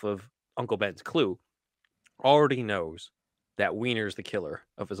 based off of Uncle Ben's clue, already knows that Wiener's the killer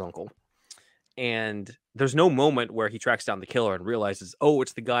of his uncle. And there's no moment where he tracks down the killer and realizes, oh,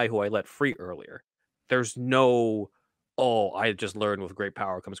 it's the guy who I let free earlier. There's no, oh, I just learned with great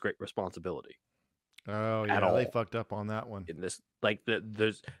power comes great responsibility. Oh yeah, they fucked up on that one. In this, like,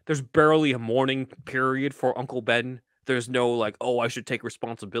 there's barely a mourning period for Uncle Ben. There's no like, oh, I should take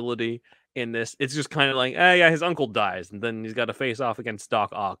responsibility in this. It's just kind of like, yeah, his uncle dies, and then he's got to face off against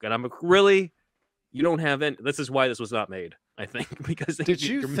Doc Ock. And I'm like, really? You don't have any. This is why this was not made, I think, because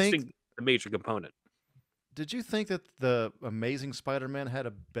you're missing the major component. Did you think that the Amazing Spider-Man had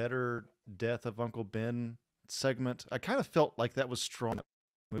a better Death of Uncle Ben segment? I kind of felt like that was strong in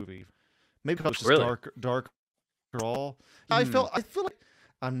the movie. Maybe because it's Really? dark all. I feel like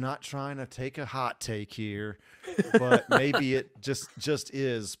I'm not trying to take a hot take here, but maybe it just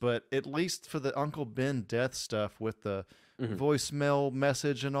is. But at least for the Uncle Ben death stuff with the voicemail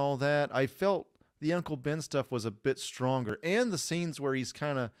message and all that, I felt the Uncle Ben stuff was a bit stronger. And the scenes where he's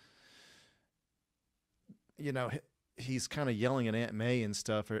kind of, he's kind of yelling at Aunt May and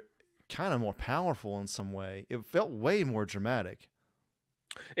stuff are kind of more powerful in some way. It felt way more dramatic.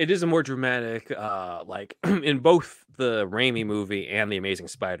 It is a more dramatic, like in both the Raimi movie and the Amazing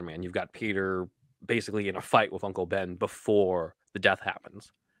Spider-Man, you've got Peter basically in a fight with Uncle Ben before the death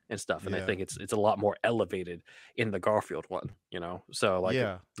happens and stuff. And I think it's a lot more elevated in the Garfield one, So like,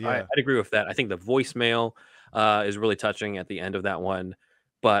 I'd agree with that. I think the voicemail is really touching at the end of that one.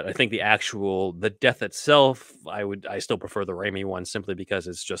 But I think the death itself, I still prefer the Raimi one simply because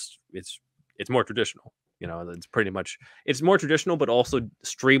it's more traditional. It's more traditional, but also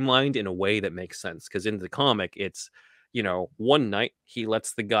streamlined in a way that makes sense. Because in the comic, it's, one night he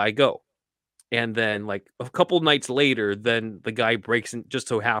lets the guy go. And then like a couple nights later, then the guy just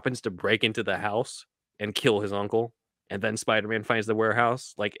so happens to break into the house and kill his uncle. And then Spider-Man finds the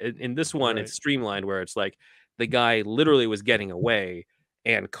warehouse. Like in this one, it's streamlined where it's like the guy literally was getting away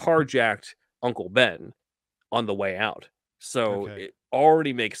and carjacked Uncle Ben on the way out. So it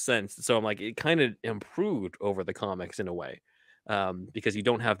already makes sense. So I'm like, it kind of improved over the comics in a way, because you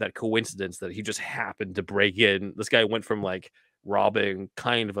don't have that coincidence that he just happened to break in. This guy went from like robbing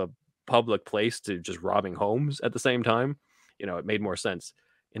kind of a public place to just robbing homes at the same time. It made more sense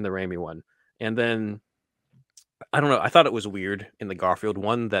in the Raimi one. And then I don't know. I thought it was weird in the Garfield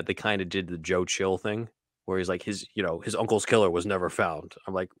one that they kind of did the Joe Chill thing, where he's like his uncle's killer was never found.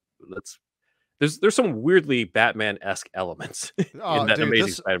 I'm like, there's some weirdly Batman-esque elements in that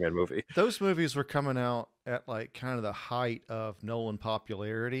Amazing Spider-Man movie. Those movies were coming out at like kind of the height of Nolan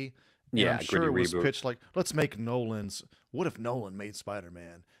popularity. Yeah, I'm sure it was pitched like, let's make Nolan's. What if Nolan made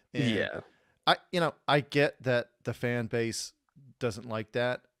Spider-Man? And I get that the fan base doesn't like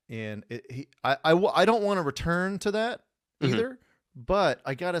that, and I don't want to return to that either. But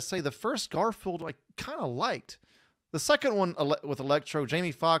I gotta say, the first Garfield I kind of liked. The second one with Electro,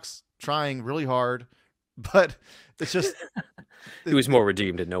 Jamie Foxx trying really hard, but it's just he was more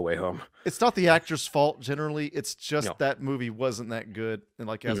redeemed in No Way Home. It's not the actor's fault generally. It's just that movie wasn't that good, and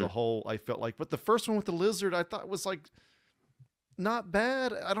like as a whole, I felt like. But the first one with the lizard, I thought was like not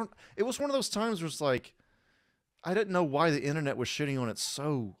bad. It was one of those times where it's like I didn't know why the internet was shitting on it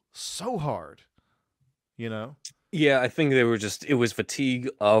so hard. Yeah, I think it was fatigue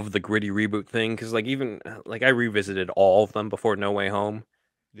of the gritty reboot thing, because like even like I revisited all of them before No Way Home,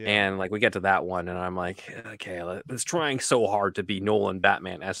 and like we get to that one, and I'm like, okay, it's trying so hard to be Nolan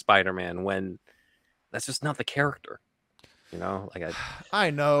Batman as Spider-Man when that's just not the character, Like I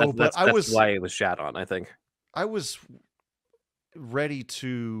know, but that's why it was shat on. I think I was ready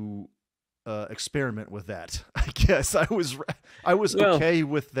to experiment with that. I guess I was okay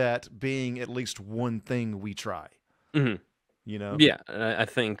with that being at least one thing we try. Mm-hmm. You know? Yeah, and I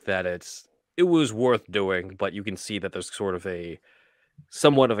think that it was worth doing, but you can see that there's sort of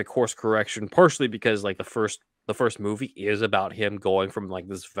somewhat of a course correction, partially because like the first movie is about him going from like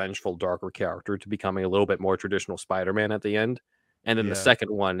this vengeful, darker character to becoming a little bit more traditional Spider-Man at the end, and then the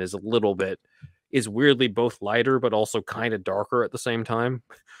second one is weirdly both lighter but also kind of darker at the same time.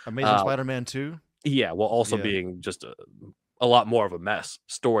 Amazing Spider-Man 2? Yeah, while also being just a lot more of a mess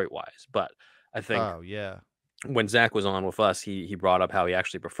story-wise. But I think when Zach was on with us, he brought up how he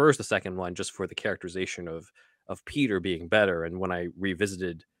actually prefers the second one just for the characterization of Peter being better. And when I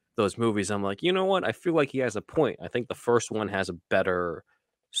revisited those movies, I'm like, you know what? I feel like he has a point. I think the first one has a better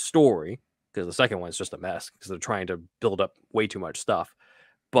story because the second one's just a mess because they're trying to build up way too much stuff.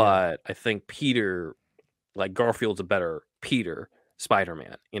 But I think Peter, like Garfield's a better Peter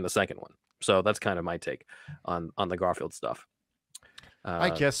Spider-Man in the second one. So that's kind of my take on the Garfield stuff. I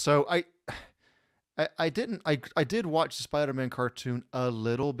guess so. I did watch the Spider-Man cartoon a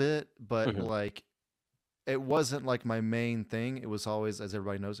little bit, but like it wasn't like my main thing. It was always, as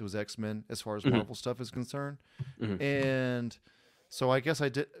everybody knows, it was X-Men as far as Marvel stuff is concerned. And so I guess I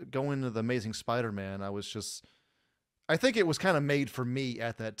did go into the Amazing Spider-Man. I think it was kind of made for me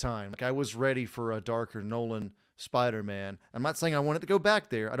at that time. Like I was ready for a darker Nolan Spider-Man. I'm not saying I wanted to go back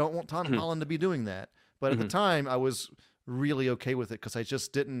there. I don't want Tom Holland to be doing that. But at the time, I was really okay with it because I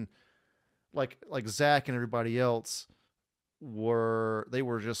just didn't like Zach and everybody else were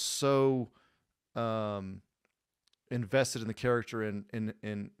just so invested in the character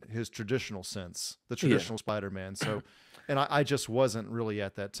in his traditional sense, the traditional Spider-Man. So, and I just wasn't really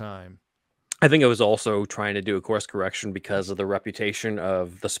at that time. I think I was also trying to do a course correction because of the reputation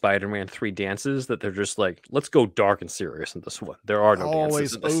of the Spider-Man 3 dances that they're just like, let's go dark and serious in this one. There are no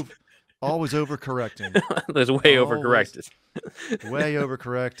dances in this. Always overcorrecting. There's way overcorrected. Way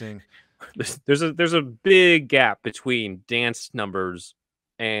overcorrecting. There's a big gap between dance numbers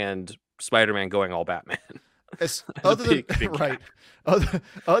and Spider-Man going all Batman.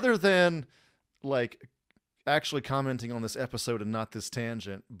 Other than like actually commenting on this episode and not this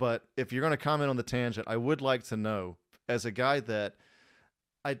tangent, but if you're going to comment on the tangent, I would like to know, as a guy that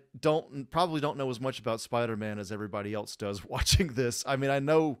I probably don't know as much about Spider-Man as everybody else does watching this. I mean, I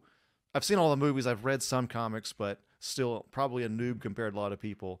know I've seen all the movies, I've read some comics, but still probably a noob compared to a lot of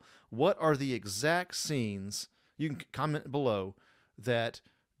people. What are the exact scenes, you can comment below, that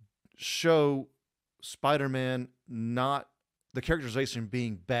show Spider-Man not the characterization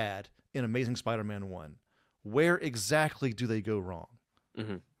being bad in Amazing Spider-Man 1? Where exactly do they go wrong?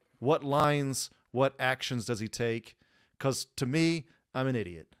 What lines, what actions does he take? Because to me, I'm an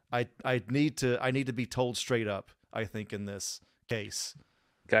idiot. I need to be told straight up, I think, in this case.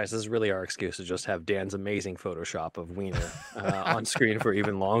 Guys, this is really our excuse to just have Dan's amazing Photoshop of Wiener on screen for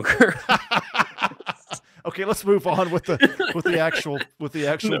even longer. Okay, let's move on with the actual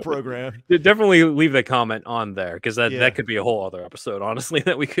program. Definitely leave the comment on there because that could be a whole other episode, honestly,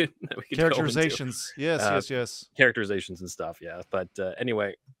 that we could characterizations. Yes. Characterizations and stuff, yeah. But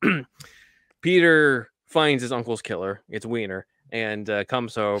anyway, Peter finds his uncle's killer. It's Wiener, and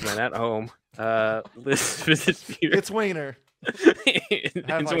comes home, and at home, Liz visits Peter. It's Wiener.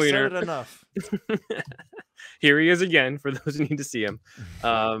 Have I Wiener. said it enough? Here he is again for those who need to see him.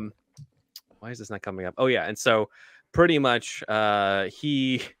 Why is this not coming up? Oh yeah, and so pretty much before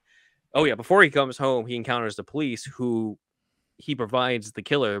he comes home, he encounters the police who he provides the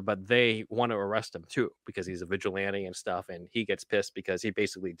killer, but they want to arrest him too because he's a vigilante and stuff, and he gets pissed because he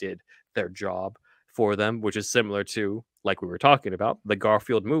basically did their job for them, which is similar to, like we were talking about, the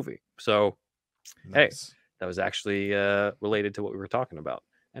Garfield movie. So nice. Hey, that was actually related to what we were talking about.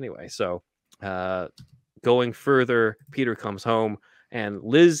 Anyway, so going further, Peter comes home, and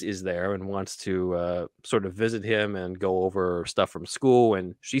Liz is there and wants to sort of visit him and go over stuff from school.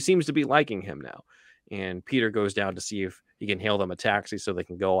 And she seems to be liking him now. And Peter goes down to see if he can hail them a taxi so they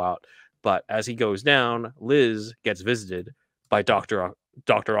can go out. But as he goes down, Liz gets visited by Dr.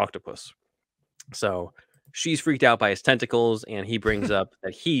 Octopus. So she's freaked out by his tentacles, and he brings up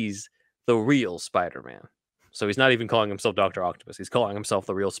that he's the real Spider-Man. So he's not even calling himself Dr. Octopus. He's calling himself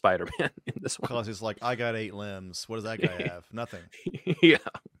the real Spider-Man in this one. Because he's like, I got 8 limbs. What does that guy have? Nothing. Yeah.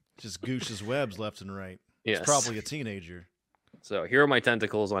 Just gooches webs left and right. Yes. He's probably a teenager. So here are my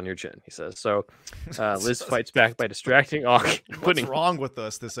tentacles on your chin, he says. So Liz fights back by distracting Ock. What's wrong with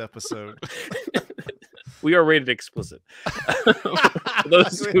us this episode? We are rated explicit.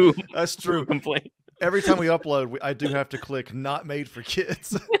 Those who That's true. Complain. Every time we upload, I do have to click not made for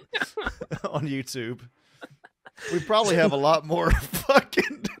kids on YouTube. We probably have a lot more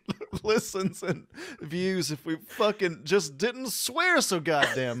fucking listens and views if we fucking just didn't swear so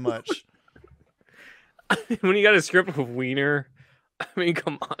goddamn much. When you got a script with Wiener, I mean,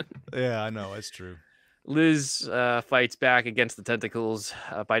 come on. Yeah, I know, it's true. Liz fights back against the tentacles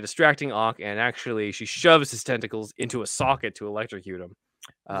by distracting Ock, and actually she shoves his tentacles into a socket to electrocute him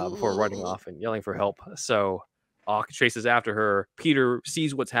before running off and yelling for help. So Ock chases after her. Peter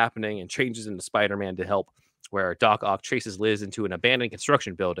sees what's happening and changes into Spider-Man to help, where Doc Ock chases Liz into an abandoned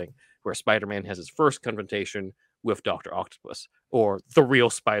construction building where Spider-Man has his first confrontation with Dr. Octopus, or the real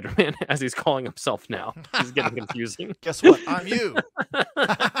Spider-Man, as he's calling himself now. He's getting confusing. Guess what? I'm you.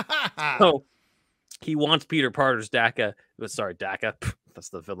 So he wants Peter Parker's Daka. That's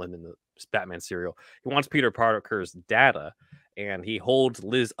the villain in the Batman serial. He wants Peter Parker's data, and he holds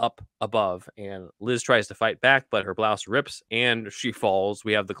Liz up above, and Liz tries to fight back, but her blouse rips and she falls.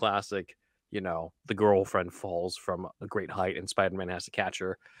 We have the classic, the girlfriend falls from a great height and Spider-Man has to catch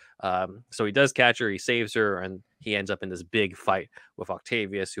her. So he does catch her, he saves her, and he ends up in this big fight with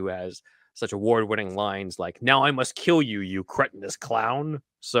Octavius, who has such award-winning lines like, "Now I must kill you, you cretinous clown."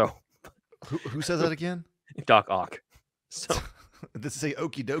 So who says that again? Doc Ock. So did it say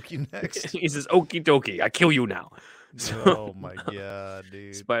okie dokie next? He says, "Okie dokie, I kill you now." So, oh my god,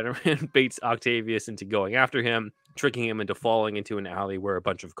 dude. Spider-Man baits Octavius into going after him, tricking him into falling into an alley where a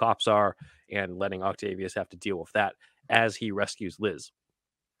bunch of cops are, and letting Octavius have to deal with that as he rescues Liz.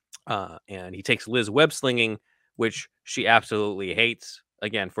 And he takes Liz web slinging, which she absolutely hates.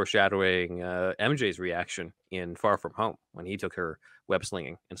 Again, foreshadowing MJ's reaction in Far From Home when he took her web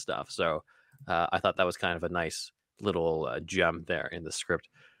slinging and stuff. So I thought that was kind of a nice little gem there in the script.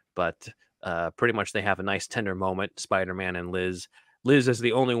 But pretty much they have a nice tender moment, Spider-Man and Liz. Liz is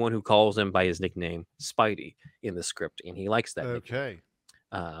the only one who calls him by his nickname, Spidey, in the script, and he likes that. Okay.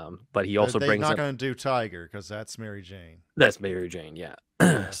 But he also brings not up... going to do Tiger, because that's Mary Jane. That's Mary Jane, yeah.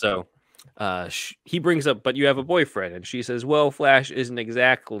 So he brings up, "But you have a boyfriend," and she says, "Well, Flash isn't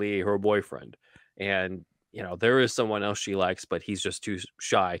exactly her boyfriend, and there is someone else she likes, but he's just too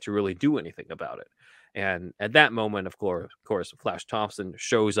shy to really do anything about it." And at that moment, of course, Flash Thompson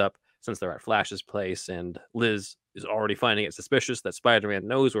shows up, since they're at Flash's place, and Liz is already finding it suspicious that Spider-Man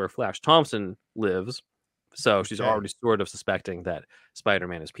knows where Flash Thompson lives, so she's already sort of suspecting that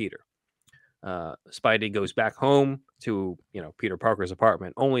Spider-Man is Peter. Spidey goes back home to Peter Parker's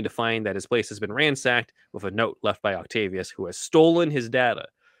apartment, only to find that his place has been ransacked with a note left by Octavius, who has stolen his data.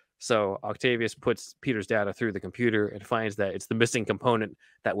 So Octavius puts Peter's data through the computer and finds that it's the missing component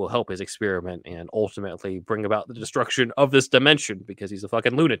that will help his experiment and ultimately bring about the destruction of this dimension, because he's a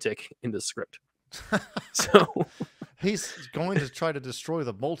fucking lunatic in this script. So he's going to try to destroy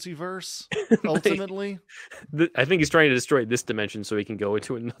the multiverse ultimately. I think he's trying to destroy this dimension so he can go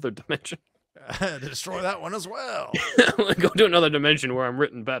into another dimension. Destroy that one as well. Go to another dimension where I'm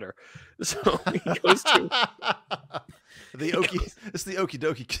written better. So he goes to it's the okie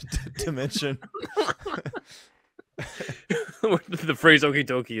dokie dimension. The phrase "okie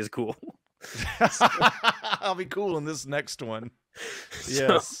dokie" is cool. I'll be cool in this next one.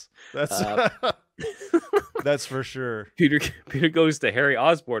 Yes, that's for sure. Peter goes to Harry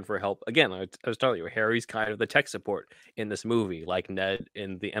Osborn for help. Again, I was telling you, Harry's kind of the tech support in this movie, like Ned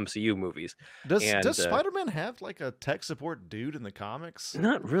in the MCU movies. Does Spider-Man have like a tech support dude in the comics?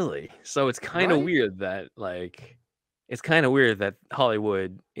 Not really. So it's kind of weird that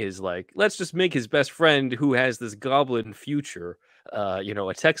Hollywood is like, let's just make his best friend who has this goblin future, a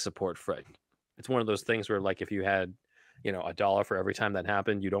tech support friend. It's one of those things where, like, if you had $1 for every time that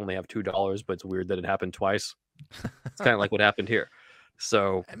happened, you'd only have $2, but it's weird that it happened twice. It's kind of like what happened here.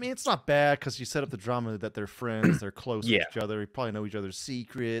 So I mean, it's not bad because you set up the drama that they're friends, they're close with each other, you probably know each other's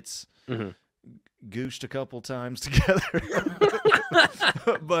secrets, gooshed a couple times together.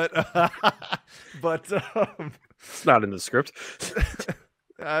 but it's not in the script.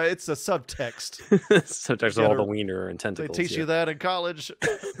 It's a subtext. Subtext of all the wiener and tentacles. They teach you that in college.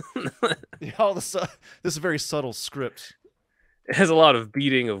 This is a very subtle script. It has a lot of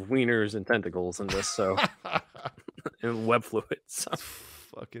beating of wieners and tentacles in this, so and web fluid. So.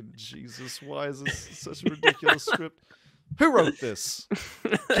 Fucking Jesus! Why is this such a ridiculous script? Who wrote this?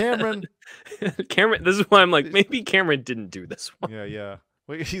 Cameron. Cameron. This is why I'm like, maybe Cameron didn't do this one. Yeah.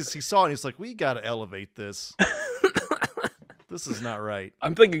 Well, he saw it and he's like, we got to elevate this. This is not right.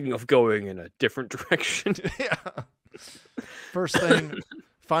 I'm thinking of going in a different direction. Yeah. First thing,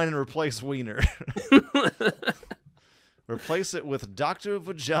 find and replace wiener. Replace it with Dr.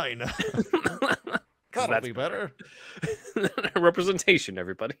 Vagina. That'll be better. Representation,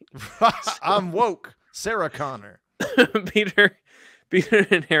 everybody. I'm woke. Sarah Connor. Peter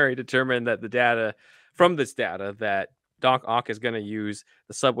and Harry determine that from this data that Doc Ock is going to use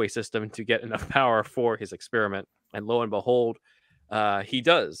the subway system to get enough power for his experiment, and lo and behold, he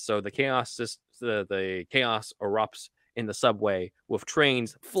does. So the the chaos erupts in the subway with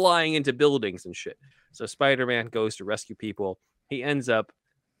trains flying into buildings and shit. So Spider-Man goes to rescue people. He ends up,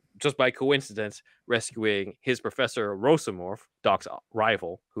 just by coincidence, rescuing his Professor Rosamorph, Doc's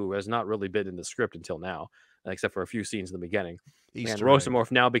rival, who has not really been in the script until now, except for a few scenes in the beginning. And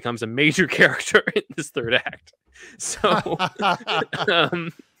Rosamorph now becomes a major character in this third act. So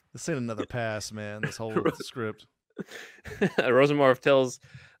this ain't another pass, man. This whole script. Rosamorph tells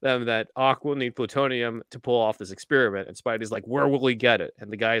them that Ock will need plutonium to pull off this experiment, and Spidey's like, "Where will he get it?"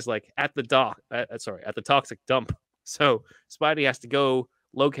 And the guy's like, "At the at the toxic dump." So Spidey has to go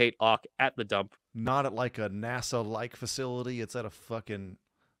locate Ock at the dump. Not at like a NASA-like facility. It's at a fucking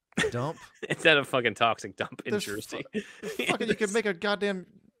dump. It's at a fucking toxic dump in Jersey. Fucking, you could make a goddamn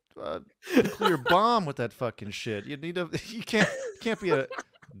nuclear bomb with that fucking shit. You need you can't be a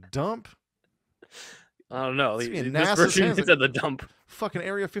dump. I don't know. This version is at the dump. Fucking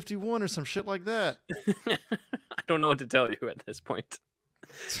Area 51 or some shit like that. I don't know what to tell you at this point.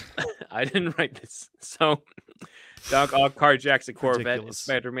 I didn't write this. So Doc Ock carjacks a Corvette, and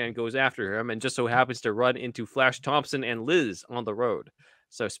Spider-Man goes after him, and just so happens to run into Flash Thompson and Liz on the road.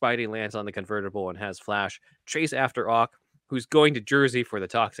 So Spidey lands on the convertible and has Flash chase after Ock, who's going to Jersey for the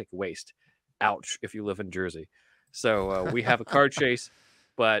toxic waste. Ouch, if you live in Jersey. So we have a car chase,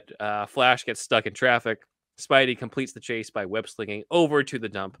 but Flash gets stuck in traffic. Spidey completes the chase by web-slinging over to the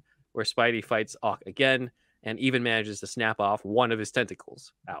dump, where Spidey fights Ock again and even manages to snap off one of his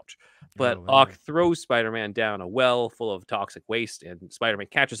tentacles. Ouch. But Ock throws Spider-Man down a well full of toxic waste, and Spider-Man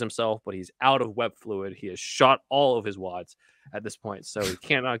catches himself, but he's out of web fluid. He has shot all of his wads at this point, so he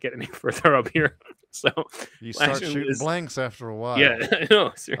cannot get any further up here. So you start shooting blanks after a while. Yeah, I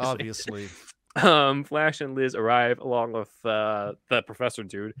know, seriously. Obviously. Flash and Liz arrive along with the professor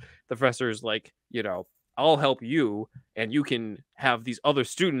dude. The professor's like, I'll help you, and you can have these other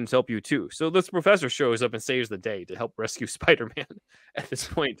students help you too. So this professor shows up and saves the day to help rescue Spider-Man at this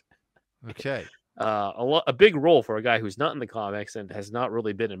point. Okay. A big role for a guy who's not in the comics and has not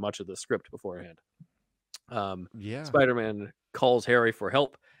really been in much of the script beforehand. Spider-Man calls Harry for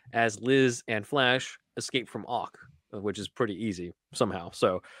help as Liz and Flash escape from Ock, which is pretty easy somehow.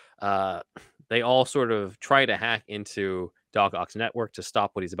 So they all sort of try to hack into Doc Ock's network to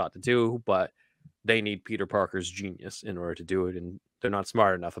stop what he's about to do, but they need Peter Parker's genius in order to do it, and they're not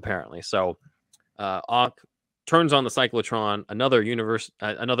smart enough, apparently. So Ock turns on the cyclotron.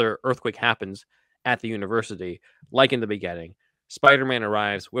 Another earthquake happens at the university, like in the beginning. Spider-Man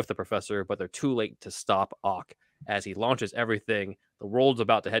arrives with the professor, but they're too late to stop Ock as he launches everything. The world's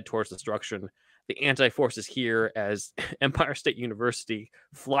about to head towards destruction. The Anti-Force is here as Empire State University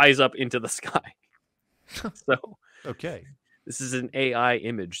flies up into the sky. So, okay. This is an AI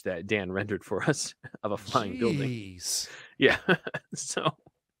image that Dan rendered for us of a flying building. Yeah. So,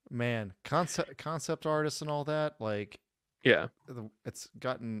 man, concept artists and all that, like, yeah, it's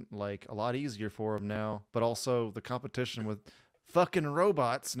gotten like a lot easier for them now. But also the competition with fucking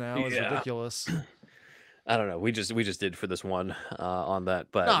robots now is ridiculous. I don't know. We just did for this one on that,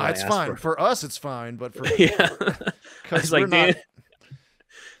 but no, it's fine for us. It's fine, but for because like Dan.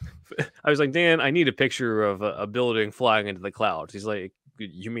 I was like, Dan, I need a picture of a building flying into the clouds. He's like,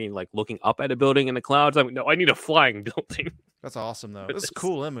 you mean like looking up at a building in the clouds? I'm like, no, I need a flying building. That's awesome, though. It's a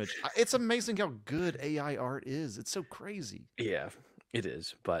cool image. It's amazing how good AI art is. It's so crazy. Yeah, it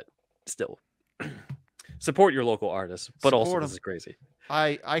is. But still, support your local artists. But also, this is crazy.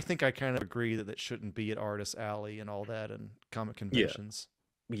 I think I kind of agree that it shouldn't be at Artist Alley and all that and comic conventions.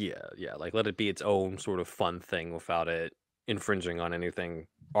 Yeah. Like, let it be its own sort of fun thing without it infringing on anything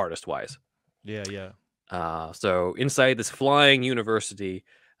artist-wise. Yeah. So inside this flying university,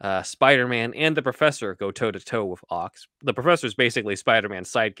 Spider-Man and the Professor go toe-to-toe with Ox. The Professor is basically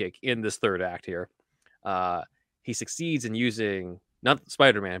Spider-Man's sidekick in this third act here. He succeeds in using, not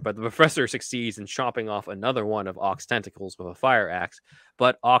Spider-Man, but the Professor succeeds in chopping off another one of Ock's tentacles with a fire axe,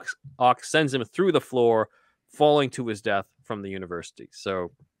 but Ox sends him through the floor, falling to his death from the university.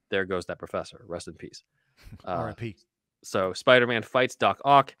 So there goes that Professor. Rest in peace. R.I.P. So Spider-Man fights Doc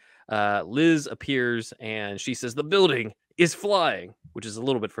Ock. Liz appears and she says the building is flying, which is a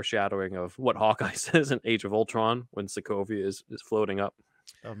little bit foreshadowing of what Hawkeye says in Age of Ultron when Sokovia is floating up.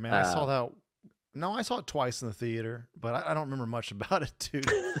 Oh man, I saw that. No, I saw it twice in the theater, but I don't remember much about it, dude.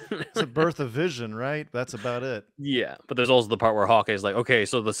 It's a birth of vision, right? That's about it. Yeah, but there's also the part where Hawkeye is like, okay,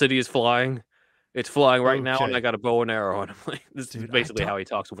 so the city is flying. It's flying right now, and I got a bow and arrow. And I'm like, this is basically how he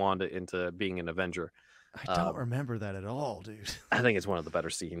talks Wanda into being an Avenger. I don't remember that at all, dude. I think it's one of the better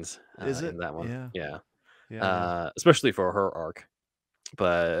scenes is it? in that one. Yeah. Yeah. especially for her arc.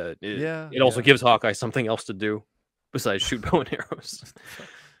 But Yeah. it also gives Hawkeye something else to do besides shoot bow and arrows.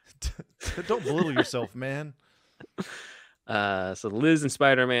 Don't belittle yourself, man. So Liz and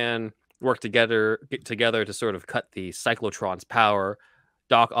Spider-Man work together to sort of cut the cyclotron's power.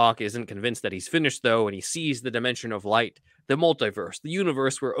 Doc Ock isn't convinced that he's finished though, and he sees the dimension of light, the multiverse, the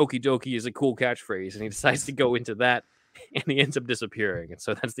universe where okie dokie is a cool catchphrase, and he decides to go into that, and he ends up disappearing. And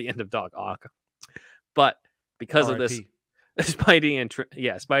so that's the end of Doc Ock. But because of this, Spidey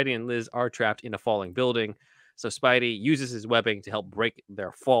and Liz are trapped in a falling building. So Spidey uses his webbing to help break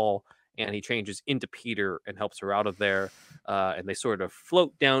their fall, and he changes into Peter and helps her out of there. And they sort of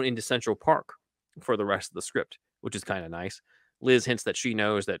float down into Central Park for the rest of the script, which is kind of nice. Liz hints that she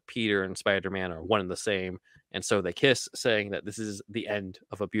knows that Peter and Spider-Man are one and the same, and so they kiss, saying that this is the end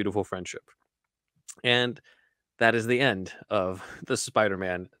of a beautiful friendship. And that is the end of the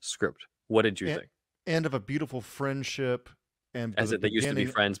Spider-Man script. What did you think? End of a beautiful friendship. And as they used to be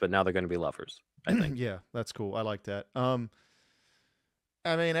friends, but now they're going to be lovers, I think. Yeah, that's cool. I like that.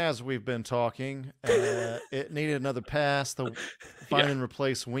 I mean, as we've been talking, it needed another pass. The find and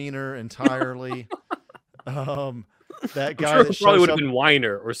replace Wiener entirely. That guy that probably would have been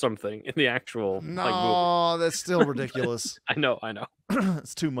Weiner or something in the actual movie. That's still ridiculous. I know.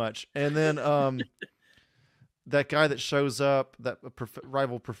 It's too much. And then that guy that shows up, that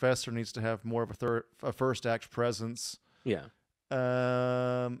rival professor, needs to have more of a first act presence. Yeah.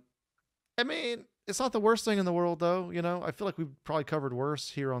 I mean, it's not the worst thing in the world, though. You know, I feel like we've probably covered worse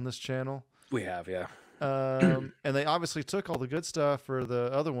here on this channel. We have, yeah. And they obviously took all the good stuff for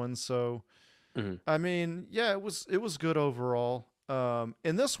the other ones, so I mean, yeah, it was good overall.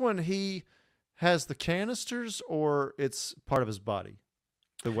 In this one, he has the canisters, or it's part of his body.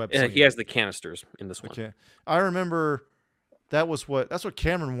 The web. He has the canisters in this one. Okay, I remember that's what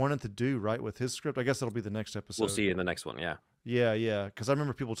Cameron wanted to do, right, with his script. I guess that'll be the next episode. We'll see in the next one. Yeah. Yeah, because I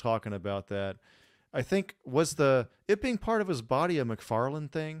remember people talking about that. I think it being part of his body a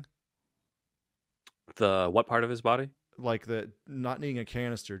McFarlane thing. The what part of his body? Like the not needing a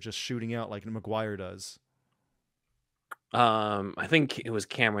canister, just shooting out like Maguire does. I think it was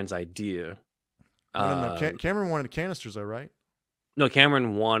Cameron's idea. No. Cameron wanted canisters, though, right? No,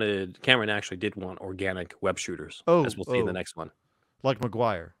 Cameron actually did want organic web shooters. As we'll see in the next one. Like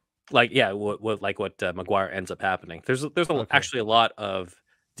Maguire. What Maguire ends up happening. There's actually a lot of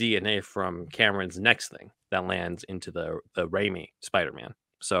DNA from Cameron's next thing that lands into the Raimi Spider-Man.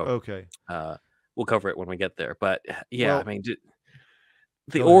 So we'll cover it when we get there. But yeah, I mean,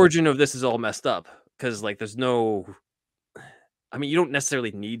 the origin of this is all messed up because there's no. I mean, you don't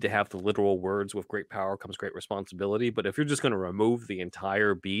necessarily need to have the literal words "with great power comes great responsibility," but if you're just going to remove the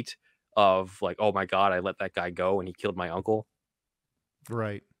entire beat of oh my god, I let that guy go and he killed my uncle,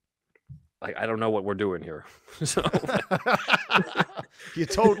 right? I don't know what we're doing here. So you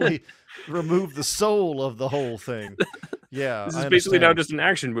totally remove the soul of the whole thing. Yeah, this is basically now just an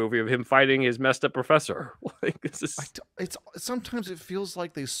action movie of him fighting his messed up professor. It's sometimes it feels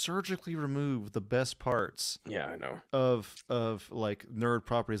like they surgically remove the best parts. Yeah, I know of nerd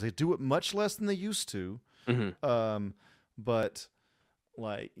properties. They do it much less than they used to. But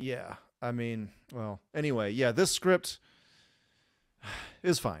yeah, I mean, well, anyway, yeah, this script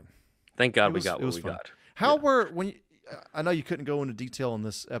is fine. Thank God we got what we got. How I know you couldn't go into detail in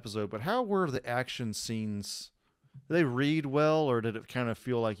this episode, but how were the action scenes? Did they read well, or did it kind of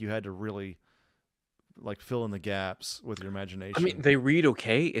feel like you had to really fill in the gaps with your imagination? I mean, they read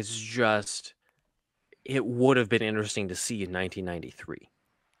okay. It's just it would have been interesting to see in 1993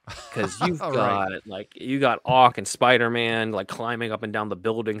 because you got Ock and Spider-Man climbing up and down the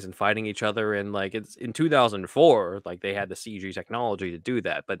buildings and fighting each other, and it's in 2004 they had the CG technology to do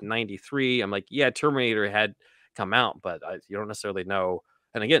that, but in 93 I'm yeah, Terminator had come out, but you don't necessarily know.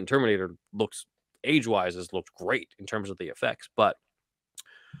 And again, Terminator looks age-wise has looked great in terms of the effects, but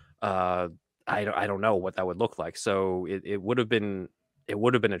I don't know what that would look like. So it would have been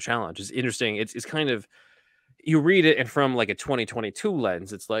a challenge. It's interesting. It's kind of, you read it and from a 2022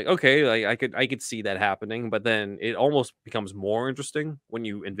 lens, it's okay, I could see that happening, but then it almost becomes more interesting when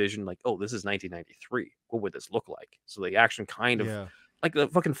you envision oh, this is 1993. What would this look like? So the action kind of like the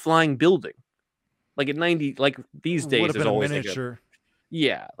fucking flying building, in 90, these days there's always miniature.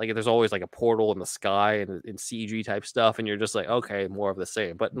 There's always a portal in the sky and in CG type stuff, and you're just okay, more of the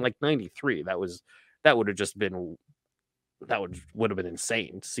same. But in 93, that would have just been would have been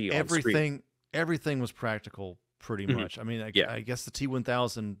insane to see everything. On screen. Everything was practical, pretty much. I mean, I guess the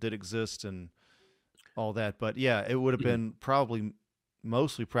T-1000 did exist and all that, but yeah, it would have been probably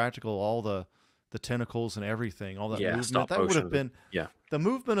mostly practical. All the the tentacles and everything, all that movement. That would have been the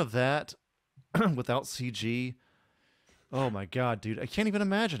movement of that without CG. Oh my god, dude! I can't even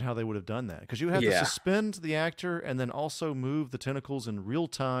imagine how they would have done that because you would have to Yeah. suspend the actor and then also move the tentacles in real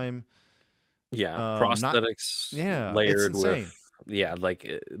time. Yeah, Not prosthetics yeah, it's layered with insane. like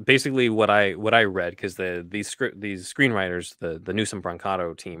basically what I read because these screenwriters, the Newsom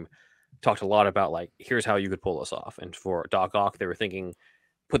Brancato team, talked a lot about like here's how you could pull this off. And for Doc Ock, they were thinking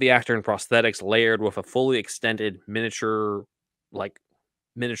put the actor in prosthetics layered with a fully extended like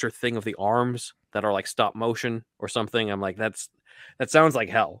miniature thing of the arms that are like stop motion or something. I'm like that sounds like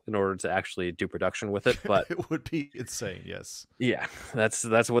hell in order to actually do production with it, but It would be insane. Yes. yeah,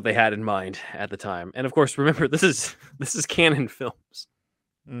 that's what they had in mind at the time. And of course, remember this is Canon Films.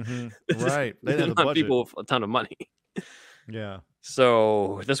 Right. They This didn't is have the not budget. people with a ton of money. Yeah.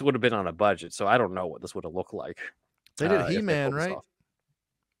 So this would have been on a budget. So I don't know what this would have looked like. They did if they He-Man, pulled this right? off.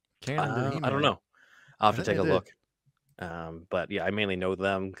 Canon did He-Man. I don't know. I'll have to think take a they did. look. But yeah, I mainly know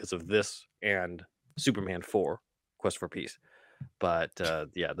them because of this and Superman 4, Quest for Peace. But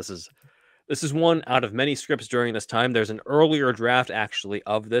yeah, this is one out of many scripts during this time. There's an earlier draft actually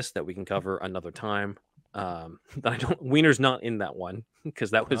of this that we can cover another time. That I don't. Wiener's not in that one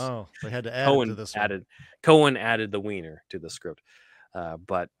because that was Oh, they had to add it to this one. Cohen added the Wiener to the script,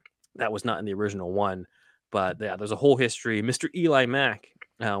 but that was not in the original one. But yeah, there's a whole history. Mr. Eli Mack,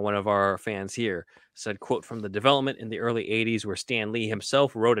 one of our fans here, said, quote, from the development in the early 80s where Stan Lee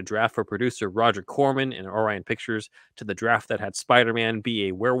himself wrote a draft for producer Roger Corman in Orion Pictures to the draft that had Spider-Man be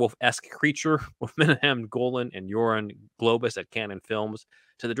a werewolf-esque creature with Menahem Golan and Joran Globus at Canon Films,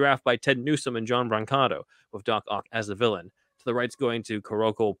 to the draft by Ted Newsom and John Brancato with Doc Ock as the villain, to the rights going to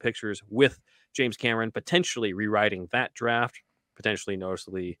Kuroko Pictures with James Cameron potentially rewriting that draft. Potentially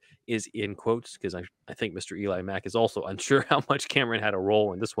noticeably is in quotes because I think Mr. Eli Mack is also unsure how much Cameron had a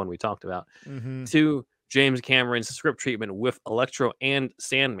role in this one we talked about. To James Cameron's script treatment with Electro and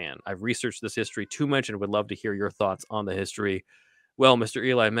Sandman. I've researched this history too much and would love to hear your thoughts on the history. Well, Mr.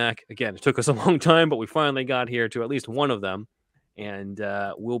 Eli Mack, again, it took us a long time, but we finally got here to at least one of them. And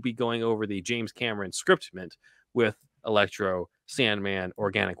we'll be going over the James Cameron scriptment with Electro, Sandman,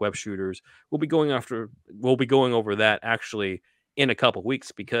 organic web shooters. We'll be going over that actually in a couple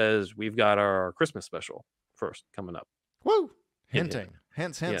weeks because we've got our Christmas special first coming up. Woo! Hint, Hinting.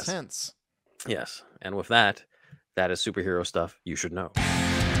 hint. Hence. Yes. Yes. And with that is superhero stuff you should know.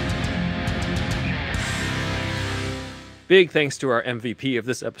 Big thanks to our MVP of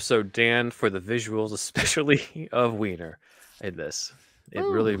this episode, Dan, for the visuals, especially of Wiener in this. It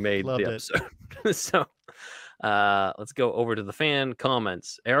really made the episode. So let's go over to the fan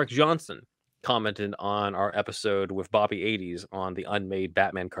comments. Eric Johnson commented on our episode with Bobby 80s on the Unmade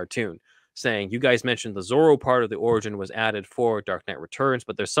Batman cartoon, saying, you guys mentioned the Zorro part of the origin was added for Dark Knight Returns,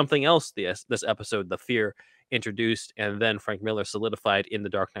 but there's something else this episode, The Fear, introduced and then Frank Miller solidified in The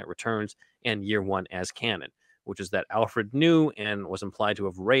Dark Knight Returns and Year One as canon, which is that Alfred knew and was implied to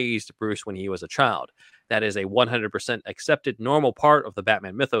have raised Bruce when he was a child. That is a 100% accepted normal part of the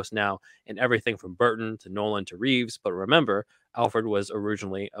Batman mythos now in everything from Burton to Nolan to Reeves. But remember, Alfred was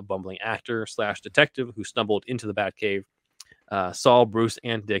originally a bumbling actor / detective who stumbled into the Batcave, saw Bruce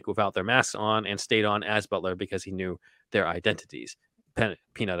and Dick without their masks on, and stayed on as Butler because he knew their identities.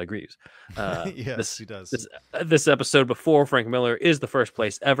 Peanut agrees. Yes, he does. This episode before Frank Miller is the first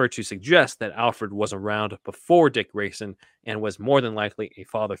place ever to suggest that Alfred was around before Dick Grayson and was more than likely a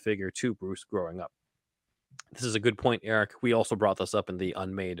father figure to Bruce growing up. This is a good point, Eric. We also brought this up in the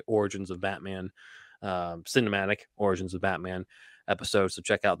Unmade Origins of Batman, cinematic Origins of Batman episode. So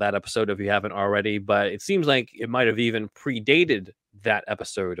check out that episode if you haven't already. But it seems like it might have even predated that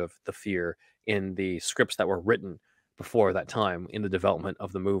episode of The Fear in the scripts that were written before that time in the development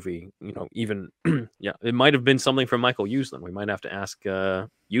of the movie. You know, even yeah, it might have been something from Michael Uslan. We might have to ask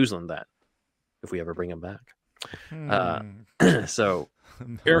Uslan that if we ever bring him back. So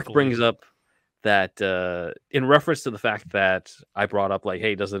Eric brings up that in reference to the fact that I brought up, like,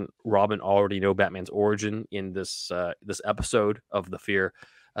 hey, doesn't Robin already know Batman's origin in this episode of The Fear?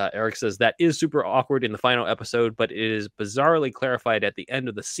 Eric says that is super awkward in the final episode, but it is bizarrely clarified at the end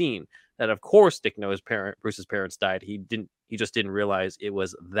of the scene that, of course, Dick knows Bruce's parents died. He just didn't realize it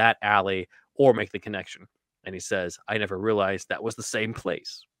was that alley or make the connection. And he says, I never realized that was the same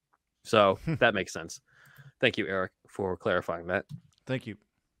place. So that makes sense. Thank you, Eric, for clarifying that. Thank you.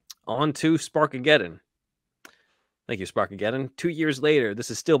 On to Sparkageddon. Thank you, Sparkageddon. 2 years later,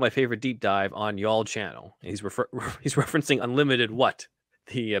 this is still my favorite deep dive on y'all channel. He's referencing Unlimited What?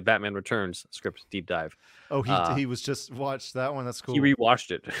 The Batman Returns script deep dive. Oh, he was just watched that one. That's cool. He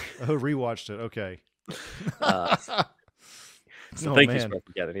rewatched it. Oh, rewatched it. Okay. So thank you,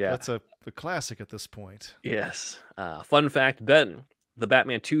 Sparkageddon. Yeah, that's a classic at this point. Yes. Fun fact, Ben. The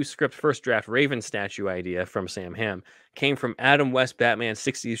Batman 2 script first draft Raven statue idea from Sam Hamm came from Adam West Batman's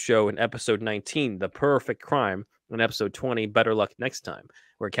 60s show in episode 19, The Perfect Crime, and episode 20, Better Luck Next Time,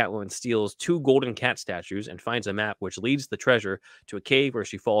 where Catwoman steals 2 golden cat statues and finds a map which leads the treasure to a cave where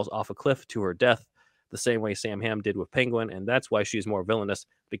she falls off a cliff to her death, the same way Sam Hamm did with Penguin, and that's why she's more villainous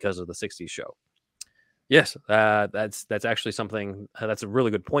because of the 60s show. Yes, that's actually something, that's a really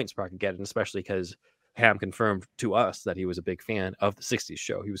good point Sprocket get, and especially because Ham confirmed to us that he was a big fan of the 60s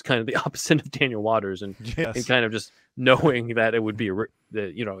show. He was kind of the opposite of Daniel Waters and kind of just knowing that it would be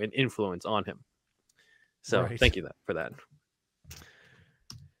an influence on him. So thank you for that.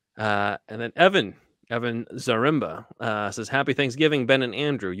 And then Evan Zarimba says, Happy Thanksgiving, Ben and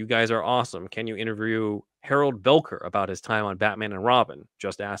Andrew. You guys are awesome. Can you interview Harold Belker about his time on Batman and Robin?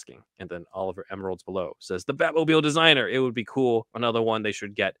 Just asking. And then Oliver Emeralds below says, the Batmobile designer. It would be cool. Another one they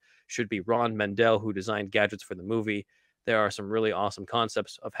should get should be Ron Mendel, who designed gadgets for the movie. There are some really awesome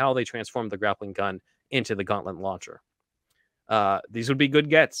concepts of how they transformed the grappling gun into the gauntlet launcher. These would be good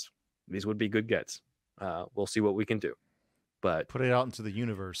gets. We'll see what we can do. But put it out into the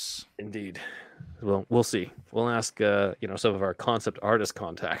universe. Indeed. Well, we'll see. We'll ask some of our concept artist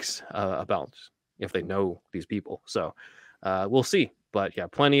contacts about if they know these people. So we'll see. But yeah,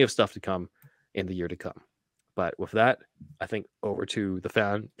 plenty of stuff to come in the year to come. But with that, I think over to the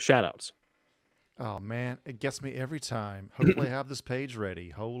fan shoutouts. Oh man, it gets me every time. Hopefully I have this page ready.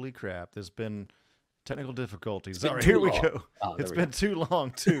 Holy crap, there's been technical diffimes. All right, here we go. It's been too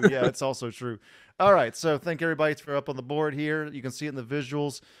long too. Yeah, it's also true. All right, so thank everybody for up on the board here. You can see it in the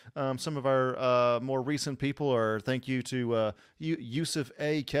visuals. Some of our more recent people are, thank you to Yusuf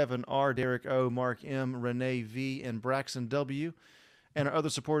A, Kevin R, Derek O, Mark M, Renee V, and Braxton W. And our other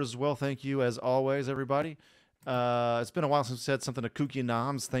supporters as well. Thank you as always, everybody. It's been a while since we said something to Kooky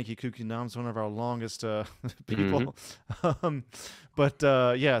Noms. Thank you, Kooky Noms, one of our longest people.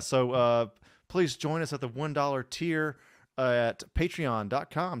 Yeah, so please join us at the $1 tier at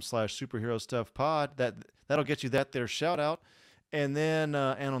patreon.com/superherostuffpod. That'll get you that there shout out. And then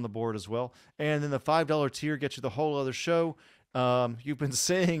and on the board as well. And then the $5 tier gets you the whole other show. You've been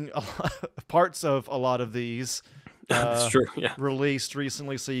seeing parts of a lot of these. That's true. Yeah. Released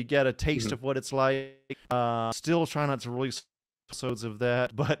recently, so you get a taste of what it's like. Still trying not to release episodes of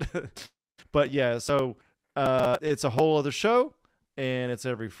that, but yeah. So it's a whole other show, and it's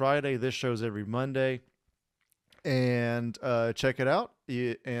every Friday. This show's every Monday, and check it out.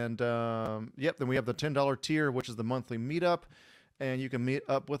 And yep. Then we have the $10 tier, which is the monthly meetup, and you can meet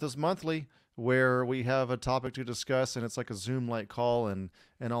up with us monthly, where we have a topic to discuss, and it's like a Zoom-like call and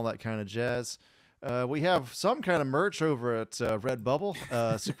all that kind of jazz. We have some kind of merch over at Redbubble,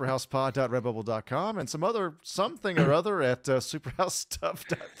 superhousepod.redbubble.com, and something or other at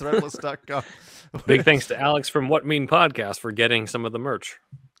superhousestuff.threadless.com. Big thanks to Alex from What Mean Podcast for getting some of the merch.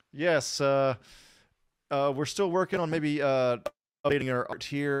 Yes, we're still working on maybe updating our art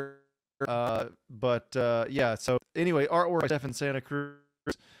here, yeah. So anyway, artwork by Stephen Santa Cruz.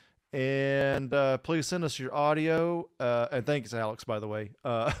 And please send us your audio. And thanks, Alex, by the way.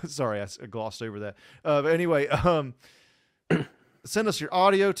 Sorry, I glossed over that. But anyway, send us your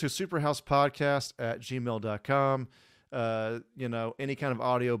audio to superhousepodcast@gmail.com. Any kind of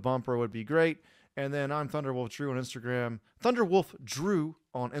audio bumper would be great. And then I'm Thunderwolf Drew on Instagram. Thunderwolf Drew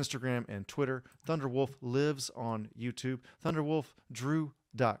on Instagram and Twitter. Thunderwolf lives on YouTube.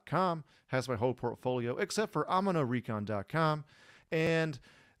 ThunderwolfDrew.com has my whole portfolio except for AminoRecon.com. And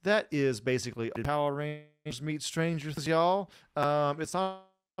that is basically Power Rangers Meet Strangers, y'all. It's not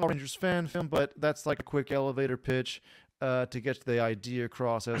a Power Rangers fan film, but that's like a quick elevator pitch to get the idea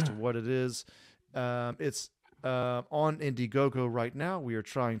across as to what it is. It's on Indiegogo right now. We are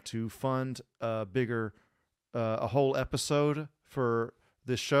trying to fund a whole episode for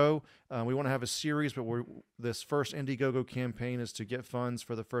this show. We want to have a series, but this first Indiegogo campaign is to get funds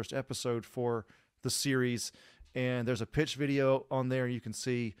for the first episode for the series. And there's a pitch video on there. You can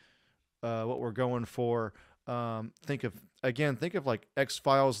see what we're going for. Think of like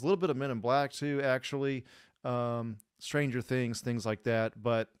X-Files, a little bit of Men in Black too, actually. Stranger Things, things like that,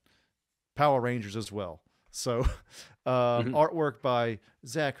 but Power Rangers as well. So artwork by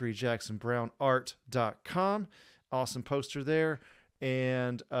Zachary Jackson Brown, art.com. Awesome poster there.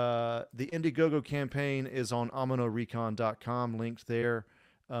 And the Indiegogo campaign is on aminorecon.com, linked there.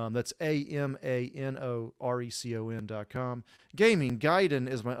 That's AMANORECON.com. Gaming Gaiden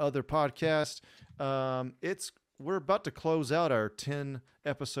is my other podcast. We're about to close out our 10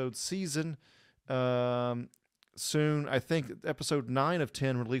 episode season soon. I think episode 9 of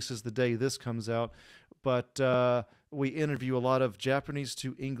 10 releases the day this comes out. But we interview a lot of Japanese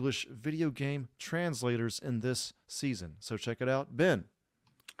to English video game translators in this season. So check it out. Ben.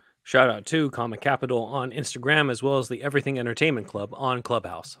 Shout out to Comic Capital on Instagram, as well as the Everything Entertainment Club on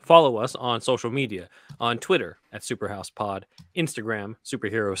Clubhouse. Follow us on social media, on Twitter at SuperhousePod, Instagram,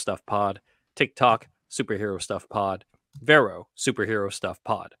 Superhero Stuff Pod, TikTok, Superhero Stuff Pod, Vero, Superhero Stuff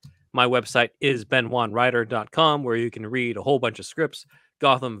Pod. My website is benjuanwriter.com, where you can read a whole bunch of scripts: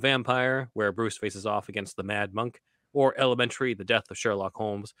 Gotham Vampire, where Bruce faces off against the Mad Monk, or Elementary, The Death of Sherlock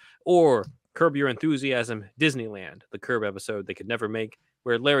Holmes, or Curb Your Enthusiasm, Disneyland, the Curb episode they could never make,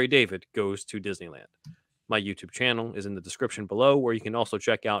 where Larry David goes to Disneyland. My YouTube channel is in the description below, where you can also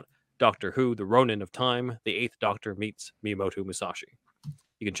check out Doctor Who, The Ronin of Time, the 8th Doctor meets Miyamoto Musashi.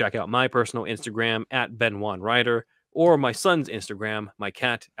 You can check out my personal Instagram at benjuanwriter, or my son's Instagram, my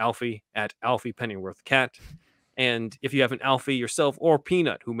cat, Alfie, at Alfie Pennyworth Cat. And if you have an Alfie yourself or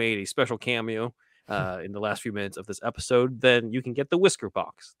Peanut, who made a special cameo in the last few minutes of this episode, then you can get the Whisker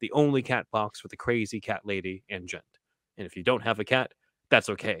Box, the only cat box with the crazy cat lady and gent. And if you don't have a cat, that's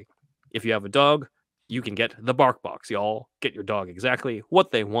okay. If you have a dog, you can get the Bark Box, y'all. Get your dog exactly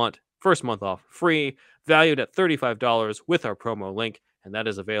what they want. First month off free, valued at $35 with our promo link, and that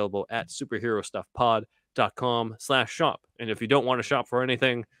is available at superherostuffpod.com/shop. And if you don't want to shop for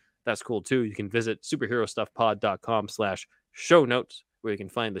anything, that's cool too. You can visit superherostuffpod.com/show notes, where you can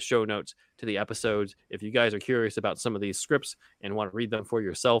find the show notes to the episodes. If you guys are curious about some of these scripts and want to read them for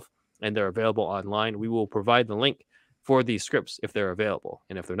yourself, and they're available online, we will provide the link for these scripts if they're available.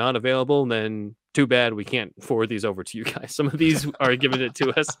 And if they're not available, then too bad, we can't forward these over to you guys. Some of these are giving it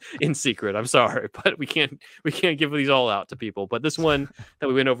to us in secret. I'm sorry, but we can't give these all out to people. But this one that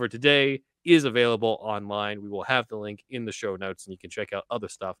we went over today is available online. We will have the link in the show notes, and you can check out other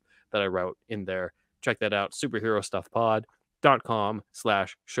stuff that I wrote in there. Check that out,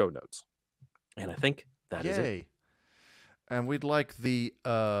 superherostuffpod.com/show notes. And I think that is it. And we'd like the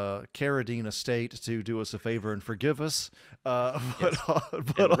Carradine estate to do us a favor and forgive us. But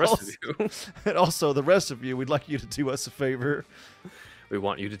also the rest of you, we'd like you to do us a favor. We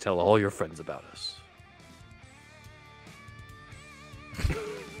want you to tell all your friends about us.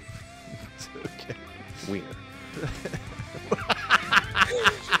 Okay. Wiener.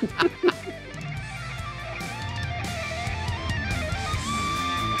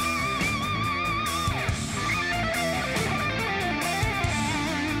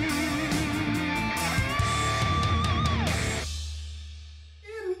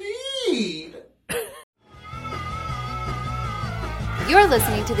 You're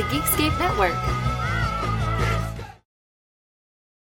listening to the Geekscape Network.